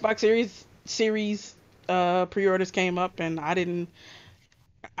Xbox Series pre-orders came up, and I don't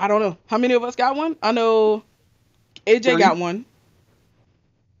know how many of us got one. I know AJ got one,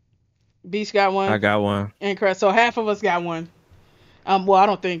 Beast got one, I got one, and Chris. So half of us got one. Well, I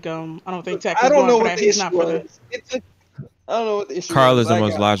don't think Tech. I don't know what the issue was. I don't know what the issue Carl was. is the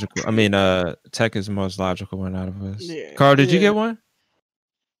most logical. I mean, Tech is the most logical one out of us. Yeah. Carl, did you get one?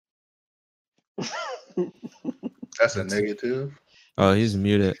 That's a negative. Oh, he's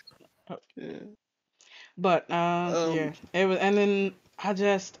muted. Okay. But yeah, it was, and then I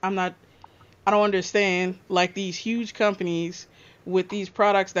don't understand like these huge companies with these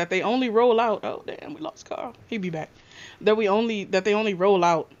products that they only roll out. Oh damn, we lost Carl. He'll be back. That they only roll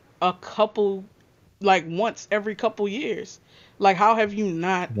out a couple, like once every couple years. Like, how have you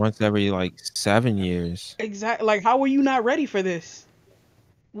not? Once every like 7 years. Exactly. Like, how were you not ready for this?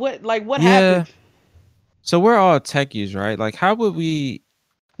 What happened? So we're all techies, right? Like, how would we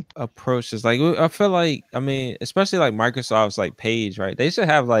approach this? Like, I feel like, I mean, especially like Microsoft's like page, right? They should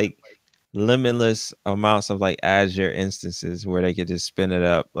have like limitless amounts of like Azure instances where they could just spin it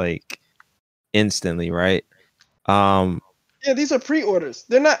up like instantly, right? Yeah, these are pre-orders.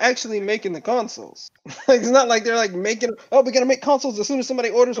 They're not actually making the consoles. Like, it's not like they're like making. Oh, we're gonna make consoles as soon as somebody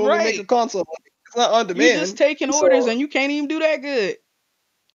orders. When we make a console. It's not on demand. You're just taking orders, and you can't even do that good.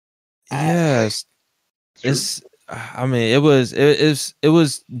 Yes, it's. I mean, it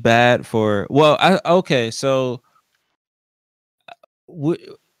was bad for. Well, okay. So,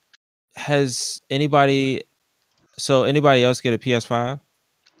 has anybody else get a PS5?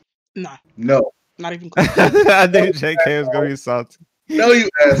 Nah. No. Not even close. I knew JK was gonna be salty. No, you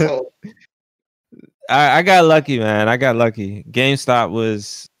asshole. I got lucky, man. I got lucky. GameStop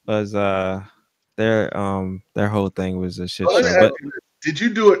was their whole thing was a shit show. But did you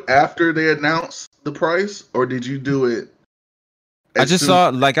do it after they announced the price, or did you do it? I just saw,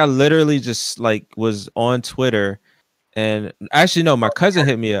 like, I literally just like was on Twitter, and actually no, my cousin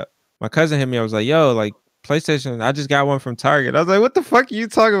hit me up. I was like, "Yo, like PlayStation, I just got one from Target." I was like, "What the fuck are you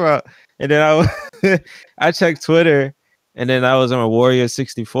talking about?" And then I checked Twitter, and then I was on Warrior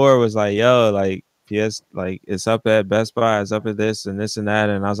 64. Was like, "Yo, like PS, like it's up at Best Buy, it's up at this and this and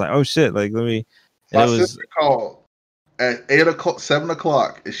that." And I was like, "Oh shit!" Like, let me. My sister called at 8 o'clock, 7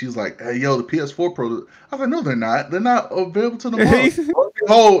 o'clock, and she's like, "Hey, yo, the PS4 Pro." I was like, "No, they're not. They're not available to the mall."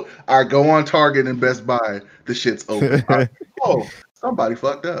 Behold, I go on Target and Best Buy. The shit's open. Oh, somebody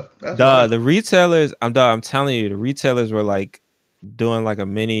fucked up. The retailers. I'm telling you, the retailers were like doing like a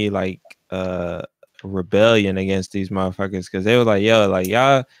mini like rebellion against these motherfuckers because they were like, "Yo, like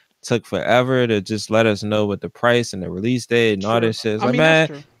y'all took forever to just let us know what the price and the release date and all this shit." It's like,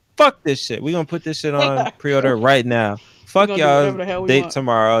 man, fuck this shit. We gonna put this shit on pre-order right now. Fuck y'all date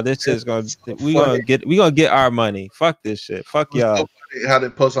tomorrow. This shit's we gonna get our money. Fuck this shit. Fuck y'all. So how they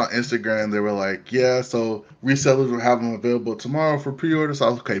post on Instagram, they were like, "Yeah, so resellers will have them available tomorrow for pre-order." So I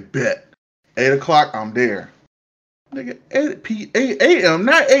was okay, bet 8 o'clock, I'm there. Nigga, 8 a.m.,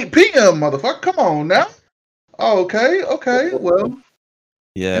 not 8 p.m., motherfucker. Come on now. Oh, okay. Well,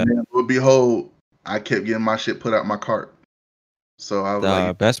 yeah. And then, behold, I kept getting my shit put out my cart. So I was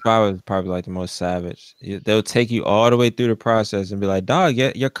like, Best Buy was probably like the most savage. They'll take you all the way through the process and be like, "Dog,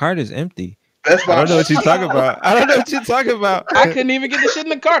 your cart is empty." Best Buy. I don't know what you're talking about. I couldn't even get the shit in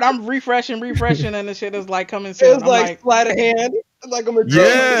the cart. I'm refreshing, and the shit is like coming soon. It was like sleight of hand, like I'm a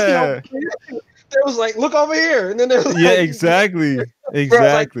yeah. It was like, look over here, and then there was yeah, exactly.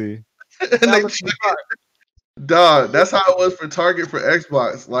 Dog, that's how it was for Target for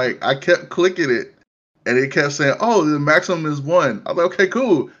Xbox. Like I kept clicking it, and it kept saying, "Oh, the maximum is 1." I was like, "Okay,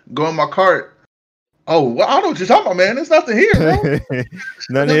 cool." Go in my cart. Oh, well, I don't know what you're talking about, man. There's nothing here, bro.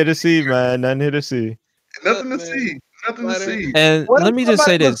 Nothing here to see, man. Nothing here to see. Nothing to see. Nothing to see. And What let if me just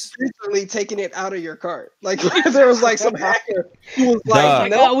say somebody this. was recently taking it out of your cart? Like there was like some hacker who was Dog.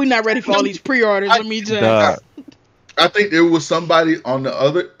 like, Like, oh, we're not ready for all these pre-orders. Let me just. Dog. I think there was somebody on the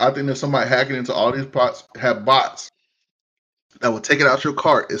other. I think there's somebody hacking into all these bots. Have bots that will take it out your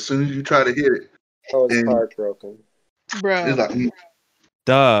cart as soon as you try to hit it. Oh, his And- cart broken. Bro. It's like,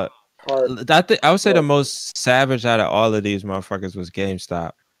 Dog. Cart. I would say the most savage out of all of these motherfuckers was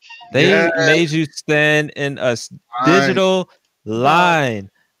GameStop. They Yes. made you stand in a Line. digital line.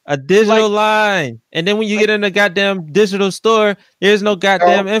 A digital line. And then when you get in the goddamn digital store, there's no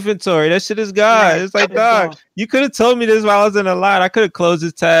goddamn inventory. That shit is gone. Right. It's like, It's dog, gone. you could have told me this while I was in the line. I could have closed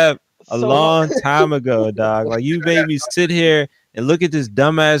this tab a So- long time ago, dog. Like, you made me sit here and look at this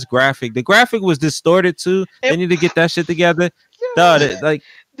dumbass graphic. The graphic was distorted too. They need to get that shit together. Dog, like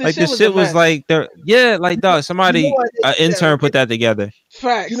the shit was like, like, dog, somebody, You know why they an did that, intern right? put that together.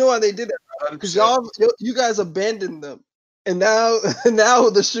 Facts. you know why they did that? Because you guys abandoned them, and now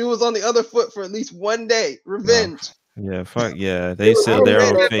the shoe is on the other foot for at least one day. Revenge. Yeah, fuck yeah. They sealed their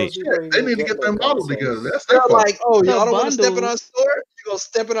own fate. They need to get their model together. That's their They're fault. like, oh, The y'all don't want to step in bundles. our store? You gonna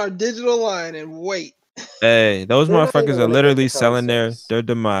step in our digital line and wait. Hey, those They're not motherfuckers even are gonna literally get the selling consoles. their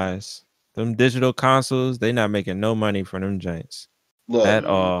demise. Them digital consoles, they not making no money from them joints Look, at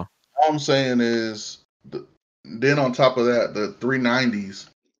all. all I'm saying is, then on top of that, the 390s,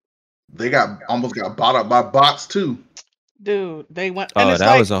 they almost got bought up by bots too. Dude, they went. Oh, And it's that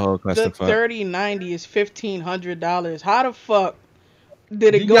like, was a whole the clusterfuck. 3090 is $1,500. How the fuck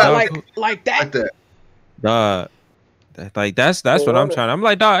did it You go got- like that? Like that. Dog. Like that's Well, what I'm one- trying. I'm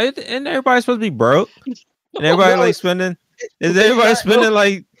like, dog, and everybody's supposed to be broke. And everybody No, like spending. Is they everybody got- spending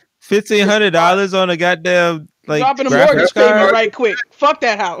like $1,500 on a goddamn like Dropping a graphics mortgage payment card? right quick. Fuck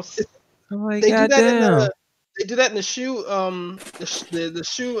that house. I'm like, They do that in goddamn. they do that in the shoe the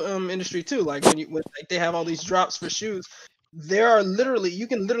shoe industry too. Like when like they have all these drops for shoes, there are you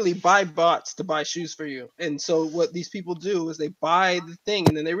can literally buy bots to buy shoes for you. And so what these people do is they buy the thing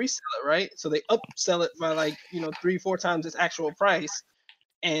and then they resell it, right? So they upsell it by like 3-4 times its actual price.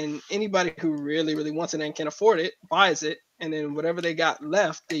 And anybody who really, really wants it and can afford it buys it, and then whatever they got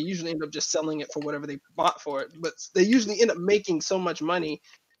left, they usually end up just selling it for whatever they bought for it. But they usually end up making so much money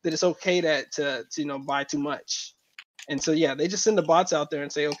that it's okay to buy too much. And so yeah, they just send the bots out there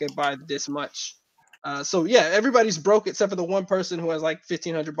and say, okay, buy this much. So yeah, everybody's broke except for the one person who has like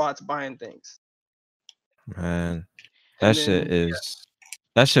 1,500 bots buying things. Man, And that shit then, is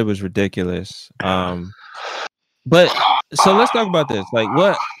that shit was ridiculous. But so let's talk about this.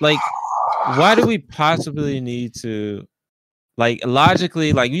 Why do we possibly need to, like,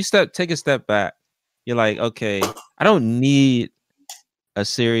 logically, like, you take a step back, you're like, okay, I don't need a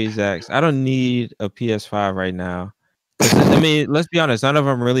Series X, I don't need a PS5 right now. I mean, let's be honest, none of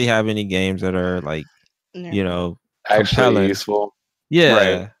them really have any games that are like, Yeah. Actually compelling. useful.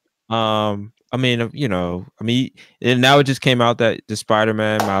 Yeah. I mean, and now it just came out that the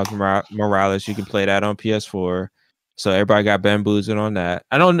Spider-Man Miles Morales, you can play that on PS4. So everybody got bamboozled on that.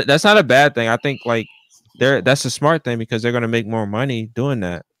 That's not a bad thing. I think like that's a smart thing because they're gonna make more money doing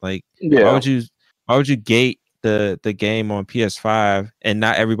that. Like, why would you gate the game on PS5 and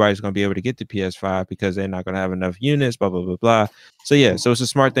not everybody's gonna be able to get the PS5 because they're not gonna have enough units, blah blah blah blah. So yeah, so it's a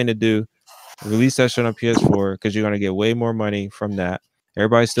smart thing to do. Release that shit on PS4 because you're gonna get way more money from that.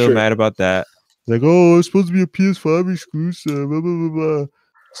 Everybody's still mad about that. Like, oh, it's supposed to be a PS5 exclusive, blah blah blah blah.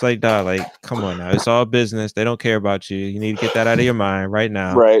 It's like, dog, like, come on now. It's all business. They don't care about you. You need to get that out of your mind right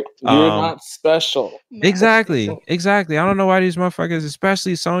now. Right. You're not special. Exactly. I don't know why these motherfuckers,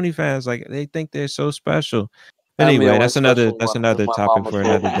 especially Sony fans, like, they think they're so special. Anyway, that's another topic for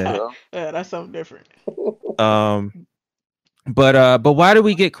another day. Yeah, that's something different. But why do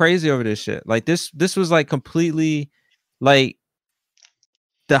we get crazy over this shit? Like, this was like completely, like,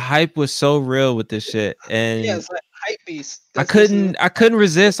 the hype was so real with this shit, and yeah, it's like hype beast. I couldn't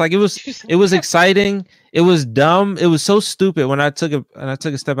resist. Like, it was exciting. It was dumb. It was so stupid when I took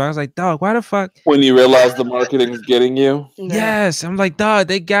a step back. I was like, dog, why the fuck? When you realize the marketing's getting you. Yes, I'm like, dog,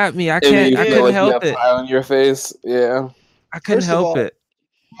 they got me. I couldn't help it. On your face, yeah. I couldn't help it.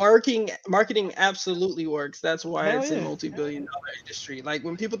 Marketing absolutely works. That's why it's a multi-billion-dollar industry. Like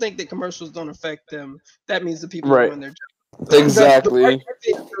when people think that commercials don't affect them, that means the people are doing their job. Exactly. The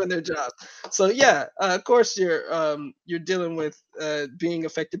doing their job. So yeah, of course you're dealing with being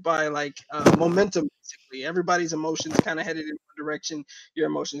affected by like momentum. Basically, everybody's emotions kind of headed in one direction. Your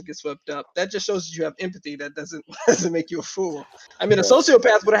emotions get swept up. That just shows that you have empathy. That doesn't make you a fool. I mean, a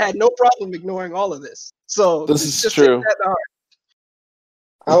sociopath would have had no problem ignoring all of this. So This is just true. take that to heart.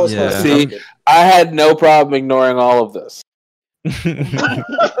 I was See, I had no problem ignoring all of this.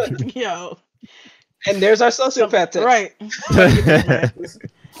 Yo. And there's our sociopath test. Right.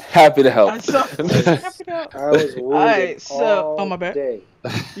 Happy to help. I was wounded all my bad. day.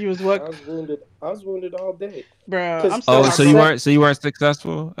 You was what? I was wounded all day. Bro, I'm oh, so you weren't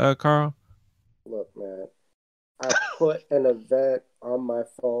successful, Carl? Look, man. I put an event on my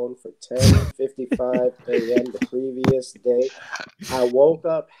phone for 10:55 a.m. the previous day. I woke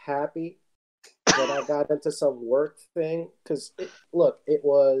up happy that I got into some work thing because it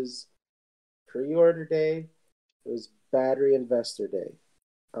was pre-order day. It was battery investor day.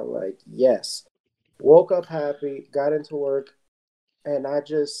 I'm like, yes. Woke up happy, got into work, and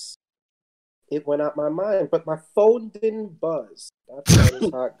it went out my mind. But my phone didn't buzz. That phone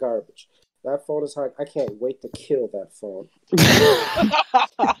is hot garbage. That phone is hot. I can't wait to kill that phone. The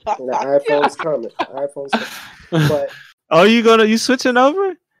iPhone's coming. But you switching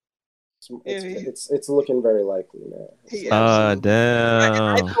over? It's looking very likely now.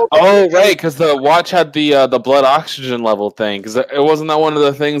 Damn. Oh, right, because the watch had the blood oxygen level thing. Because it wasn't that one of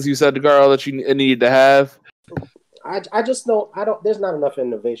the things you said to Carl that you needed to have. I just know there's not enough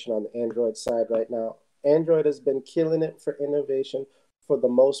innovation on the Android side right now. Android has been killing it for innovation for the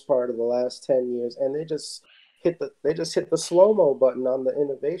most part of the last 10 years, and they just hit the slow-mo button on the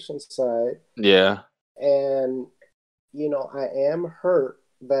innovation side. Yeah. And I am hurt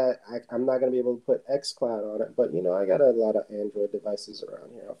that I'm not going to be able to put xCloud on it, but I got a lot of Android devices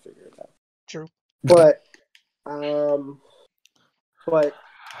around here. I'll figure it out. True. But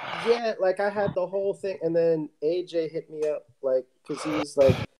yeah, like I had the whole thing, and then AJ hit me up, like, because he was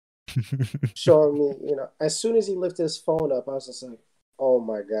like showing me, as soon as he lifted his phone up, I was just like, oh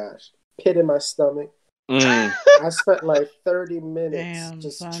my gosh, pit in my stomach. I spent like 30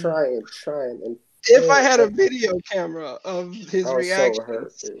 minutes trying, and if I had a video camera of his reaction.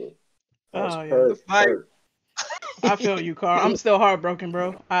 I feel you, Carl. I'm still heartbroken, bro.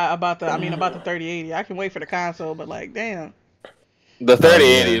 About the 3080. I can wait for the console, but like, damn. The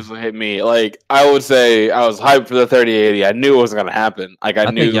 3080 is what hit me. Like, I would say I was hyped for the 3080. I knew it was gonna happen. Like, I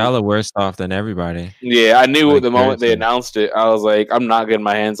knew think y'all are worse off than everybody. Yeah, I knew the moment they announced it. I was like, I'm not getting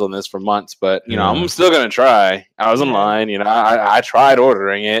my hands on this for months, but I'm still gonna try. I was in line. I tried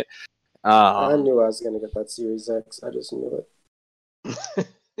ordering it. I knew I was gonna get that Series X. I just knew it.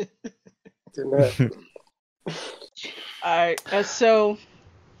 Didn't happen. All right, so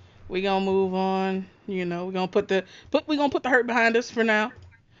we gonna move on. We're gonna put the hurt behind us for now.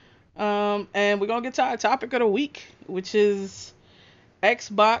 And we're gonna get to our topic of the week, which is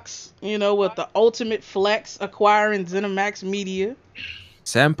Xbox. With the ultimate flex acquiring ZeniMax Media.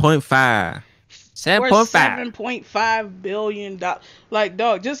 7.5. $7.5 billion. Like,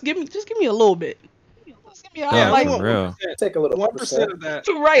 dog, just give me a little bit. Just give me real. Take a little 1% of that.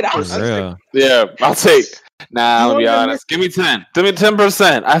 Right. I'll take. Nah, I'll be honest. Give me 10. Give me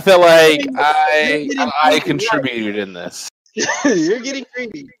 10%. I feel like I contributed in this. You're getting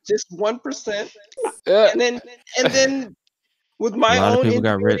greedy. Just 1%. And then with my own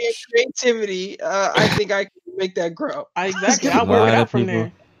creativity, I think I can make that grow. Exactly. I'll work it out from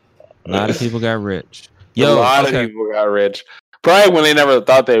there. A lot of people got rich. A lot of people got rich. Probably when they never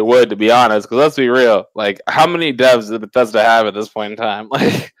thought they would, to be honest. Because let's be real. Like, how many devs did Bethesda have at this point in time?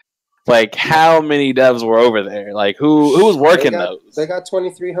 Like how many devs were over there? Like, who was working those? They got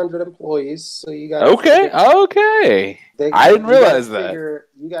 2,300 employees. So you got okay. I didn't realize that.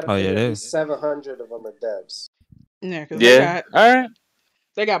 You got to figure 700 of them are devs. Yeah. All right.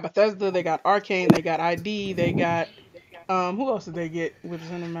 They got Bethesda. They got Arcane. They got ID. They got. Who else did they get with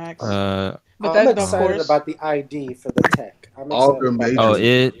ZeniMax? I'm excited about the ID for the tech.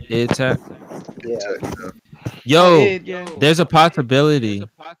 id Tech. Yeah. There's a possibility.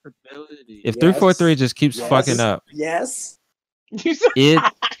 If 343 just keeps fucking up. Yes.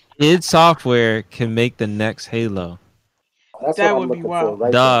 id Software can make the next Halo. That would be wild.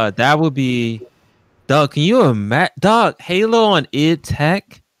 That would be. Dog, can you imagine? Dog, Halo on id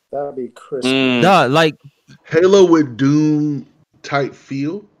Tech. That would be crispy. Dog, like. Halo with Doom type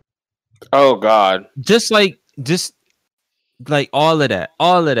feel. Oh God! Just like all of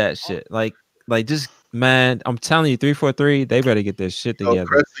that shit. Like just man, I'm telling you, 343, they better get their shit together.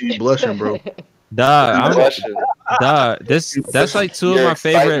 Preston, you blushing, bro. That's like two of my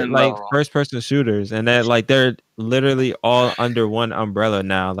favorite like first person shooters, and that like they're literally all under one umbrella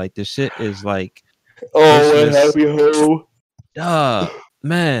now. Like the shit is like, happy ho.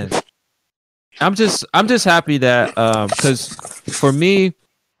 Man. I'm just happy that because for me,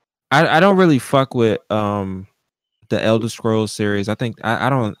 I don't really fuck with the Elder Scrolls series. I think I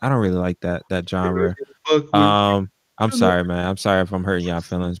don't really like that genre. I'm sorry, man. I'm sorry if I'm hurting y'all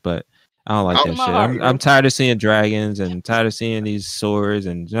feelings, but I don't like that shit. I'm tired of seeing dragons and tired of seeing these swords,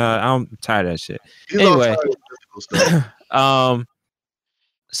 and I'm tired of that shit. Anyway,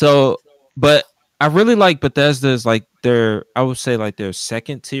 so but I really like Bethesda's like I would say like their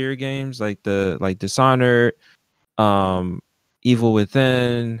second tier games, like Dishonored, Evil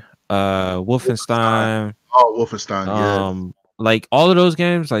Within, Wolfenstein. Oh, Wolfenstein, yeah. Like all of those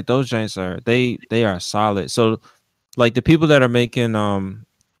games, like those giants they are solid. So like the people that are making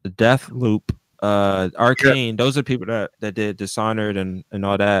Deathloop, Arcane, those are people that did Dishonored and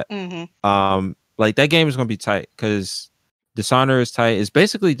all that. Mm-hmm. Like that game is gonna be tight because Dishonored is tight. It's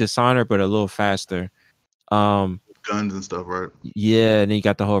basically Dishonored but a little faster. Guns and stuff, right? Yeah, and then you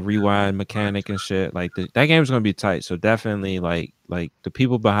got the whole rewind mechanic and shit. Like that game is gonna be tight. So definitely, like the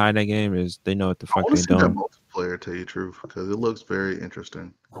people behind that game they know what the fuck they're doing. Multiplayer, tell you the truth, because it looks very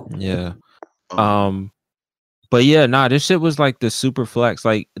interesting. Yeah. But yeah, this shit was like the super flex.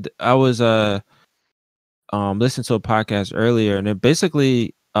 Like I was listening to a podcast earlier, and it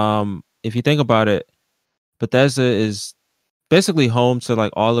basically if you think about it, Bethesda is basically home to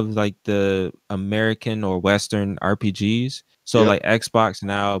like all of like the American or Western RPGs. So like Xbox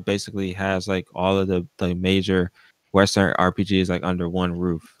now basically has like all of the major Western RPGs like under one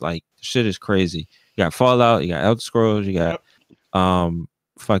roof. Like shit is crazy. You got Fallout, you got Elder Scrolls, you got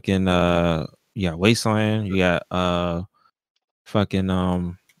you got Wasteland, you got that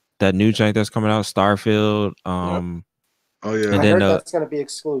new jank that's coming out, Starfield. Oh yeah. And then that's gonna be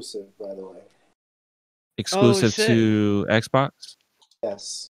exclusive, by the way. Exclusive to Xbox?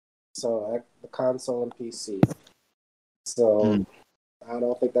 Yes. So the console and PC. So I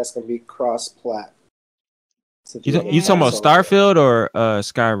don't think that's gonna be cross-plat. You talking about Starfield or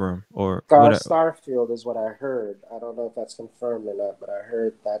Skyrim or Starfield is what I heard. I don't know if that's confirmed or not, but I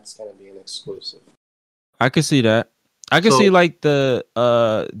heard that's gonna be an exclusive. I could see that. I could see like the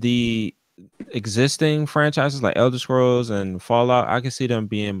existing franchises like Elder Scrolls and Fallout. I could see them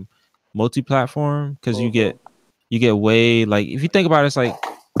being multi-platform because you get way, like if you think about it, it's like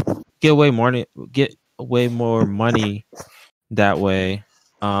get way more money that way,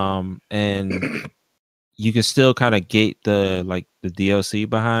 and you can still kind of gate the DLC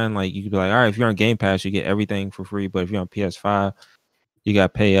behind. Like you could be like, all right, if you're on Game Pass, you get everything for free, but if you're on PS5, you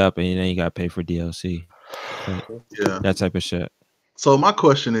got to pay up, and then you got to pay for DLC. Yeah, that type of shit. So my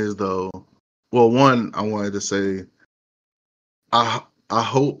question is though, well, one, I wanted to say, I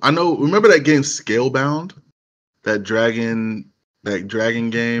know. Remember that game Scalebound, that dragon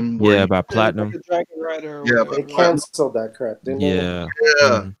game? Yeah, by Platinum. Like Dragon Rider. Yeah, they canceled that crap, didn't they? Yeah.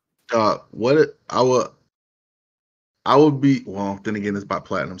 I would be, well, then again, it's by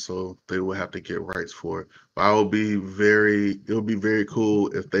Platinum, so they would have to get rights for it. But it would be very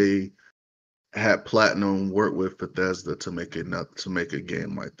cool if they had Platinum work with Bethesda to make a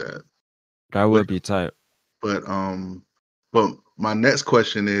game like that. That would be tight. But my next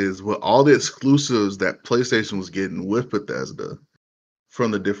question is, with all the exclusives that PlayStation was getting with Bethesda from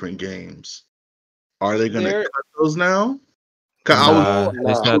the different games, are they going to cut those now? They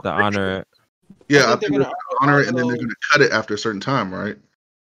still have to honor it. Yeah, I think they're going to honor it, and then they're going to cut it after a certain time, right?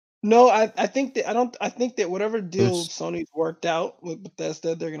 No, I think that whatever deal Sony's worked out with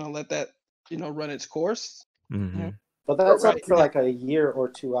Bethesda, they're going to let that run its course. Mm-hmm. But that's up for like a year or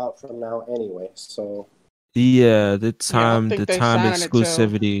two out from now, anyway. So. Yeah, the time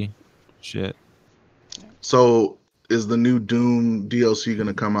exclusivity shit. So is the new Doom DLC going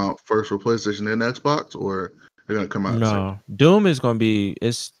to come out first for PlayStation and Xbox, or they're going to come out? No, Doom is going to be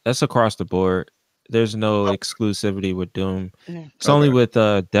that's across the board. There's no exclusivity with Doom. Yeah. It's only with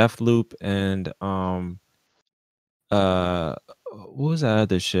Deathloop and what was that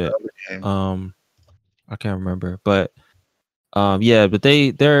other shit? I can't remember, but yeah, but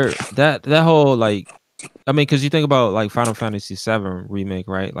they're that whole like, I mean, because you think about like Final Fantasy VII remake,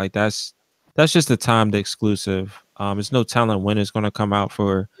 right? Like that's just a timed exclusive. There's no telling when it's going to come out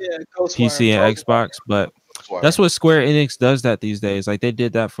for PC and Xbox, but that's what Square Enix does that these days. Like they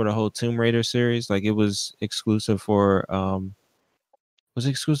did that for the whole Tomb Raider series. Like it was exclusive for was it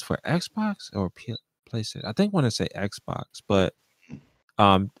exclusive for Xbox or PlayStation? I think I want to say Xbox, but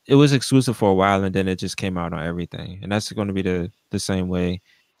it was exclusive for a while and then it just came out on everything. And that's going to be the same way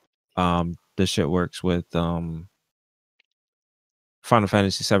the the shit works with Final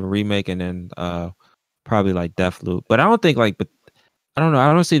Fantasy VII Remake, and then probably like Deathloop. But I don't think like, but I don't know.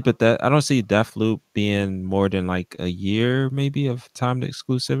 I don't see Deathloop being more than like a year maybe of timed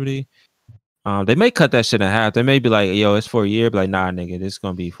exclusivity. They may cut that shit in half. They may be like, yo, it's for a year, but like, nah, nigga, this is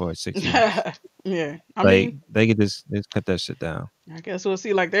gonna be for 6 months. Yeah, I like mean, they could just cut that shit down. I guess we'll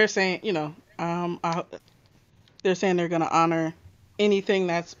see. Like they're saying, they're saying they're gonna honor anything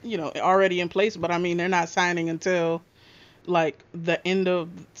that's already in place, but I mean they're not signing until like the end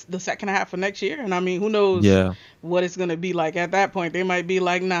of the second half of next year, and I mean who knows what it's gonna be like at that point. They might be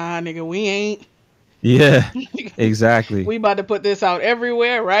like, nah, nigga, we ain't. Yeah, exactly. We about to put this out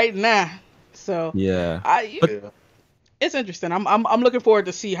everywhere right now. So it's interesting. I'm looking forward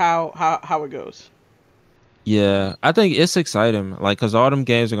to see how it goes. Yeah, I think it's exciting. Like, cause all them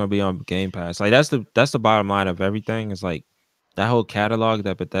games are gonna be on Game Pass. Like, that's the bottom line of everything. Is like that whole catalog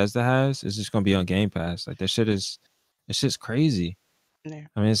that Bethesda has is just gonna be on Game Pass. Like, it's just crazy. Yeah.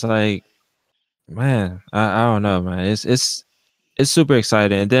 I mean, it's like, man, I don't know, man. It's super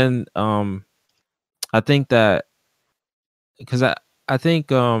exciting. And then I think that because I think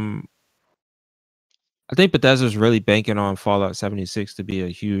Bethesda's really banking on Fallout 76 to be a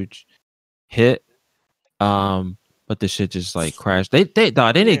huge hit. But the shit just like crashed. They need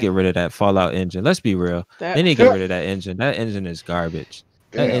to get rid of that Fallout engine. Let's be real. They need to get rid of that engine. That engine is garbage.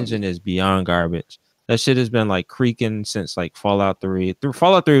 That engine is beyond garbage. That shit has been like creaking since like Fallout 3.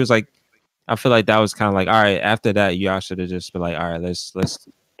 Fallout 3 was like, I feel like that was kind of like, all right, after that, y'all should have just been like, all right, let's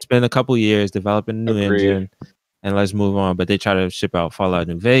spend a couple years developing a new engine and let's move on. But they try to ship out Fallout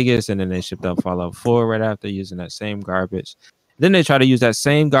New Vegas, and then they shipped out Fallout 4 right after, using that same garbage. Then they try to use that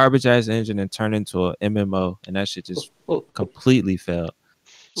same garbage ass engine and turn into an MMO, and that shit just completely failed.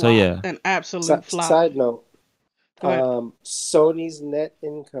 So yeah, an absolute flop. Side note, Sony's net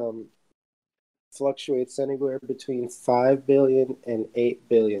income fluctuates anywhere between $5 billion and $8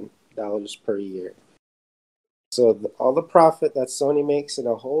 billion per year. So all the profit that Sony makes in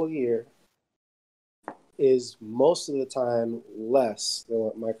a whole year is most of the time less than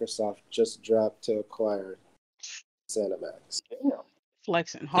what Microsoft just dropped to acquire ZeniMax.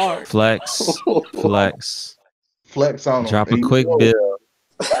 Flexing hard. Flex on them. Drop a quick bill.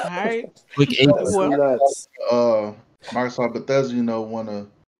 All right. Quick 8. Nuts. Microsoft Bethesda, wanna,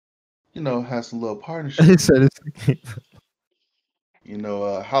 have some little partnership.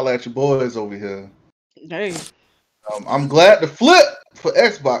 Holla at your boys over here. Hey. I'm glad to flip for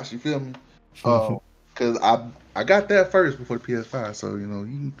Xbox. You feel me? Because I got that first before the PS5. So you know.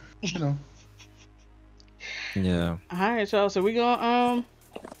 Yeah. All right, y'all. So we gonna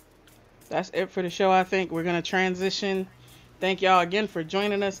that's it for the show. I think we're gonna transition. Thank y'all again for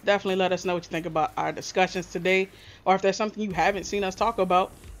joining us. Definitely let us know what you think about our discussions today, or if there's something you haven't seen us talk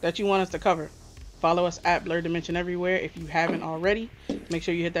about that you want us to cover. Follow us at Blurred Dimension everywhere if you haven't already. Make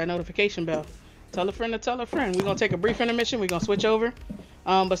sure you hit that notification bell. Tell a friend to tell a friend. We're gonna take a brief intermission. We're gonna switch over.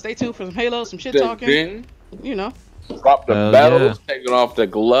 But stay tuned for some Halo, some shit talking. Drop the battles, taking off the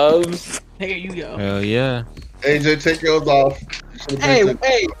gloves. Here you go. Hell yeah. AJ, take yours off. Hey. But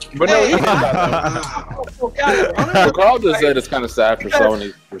Carl just said it's kind of sad for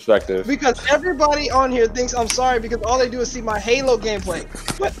Sony's perspective. Because everybody on here thinks I'm sorry because all they do is see my Halo gameplay.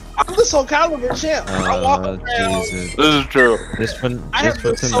 But I'm the Soul Calibur champ. I walk around. Jesus. This is true. I have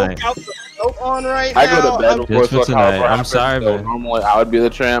the Soul Calibur soap on right now. I go to bed before Soul Calibur. I'm sorry, man. Normally I would be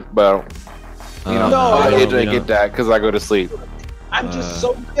the champ, but AJ get that because I go to sleep. I'm just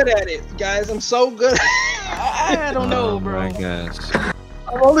so good at it, guys. I'm so good. I don't know, bro. Oh my gosh.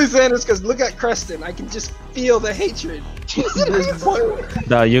 I'm only saying this because look at Creston. I can just feel the hatred.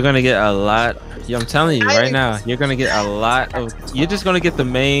 No, you're gonna get a lot. I'm telling you right now, you're gonna get a lot of. You're just gonna get the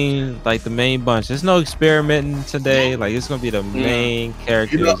main bunch. There's no experimenting today. Like it's gonna be the main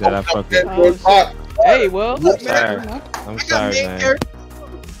characters that I fuck with. Hey, well, I'm sorry, man.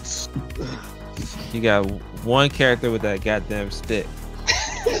 You got one character with that goddamn stick.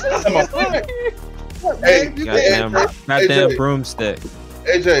 Hey, goddamn broomstick.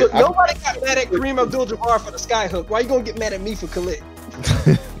 AJ, look, nobody got mad at Kareem Abdul-Jabbar for the skyhook. Why you gonna get mad at me for Khalid?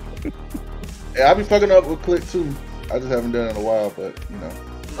 Hey, I be fucking up with Click too. I just haven't done it in a while, but I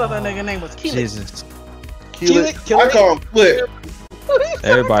thought that nigga name was Keelik. Jesus. Keelik. I call him Click.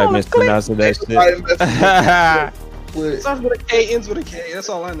 Everybody mispronouncing that shit. Starts with a K, ends with a K. That's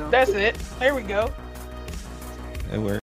all I know. That's it. There we go. It worked.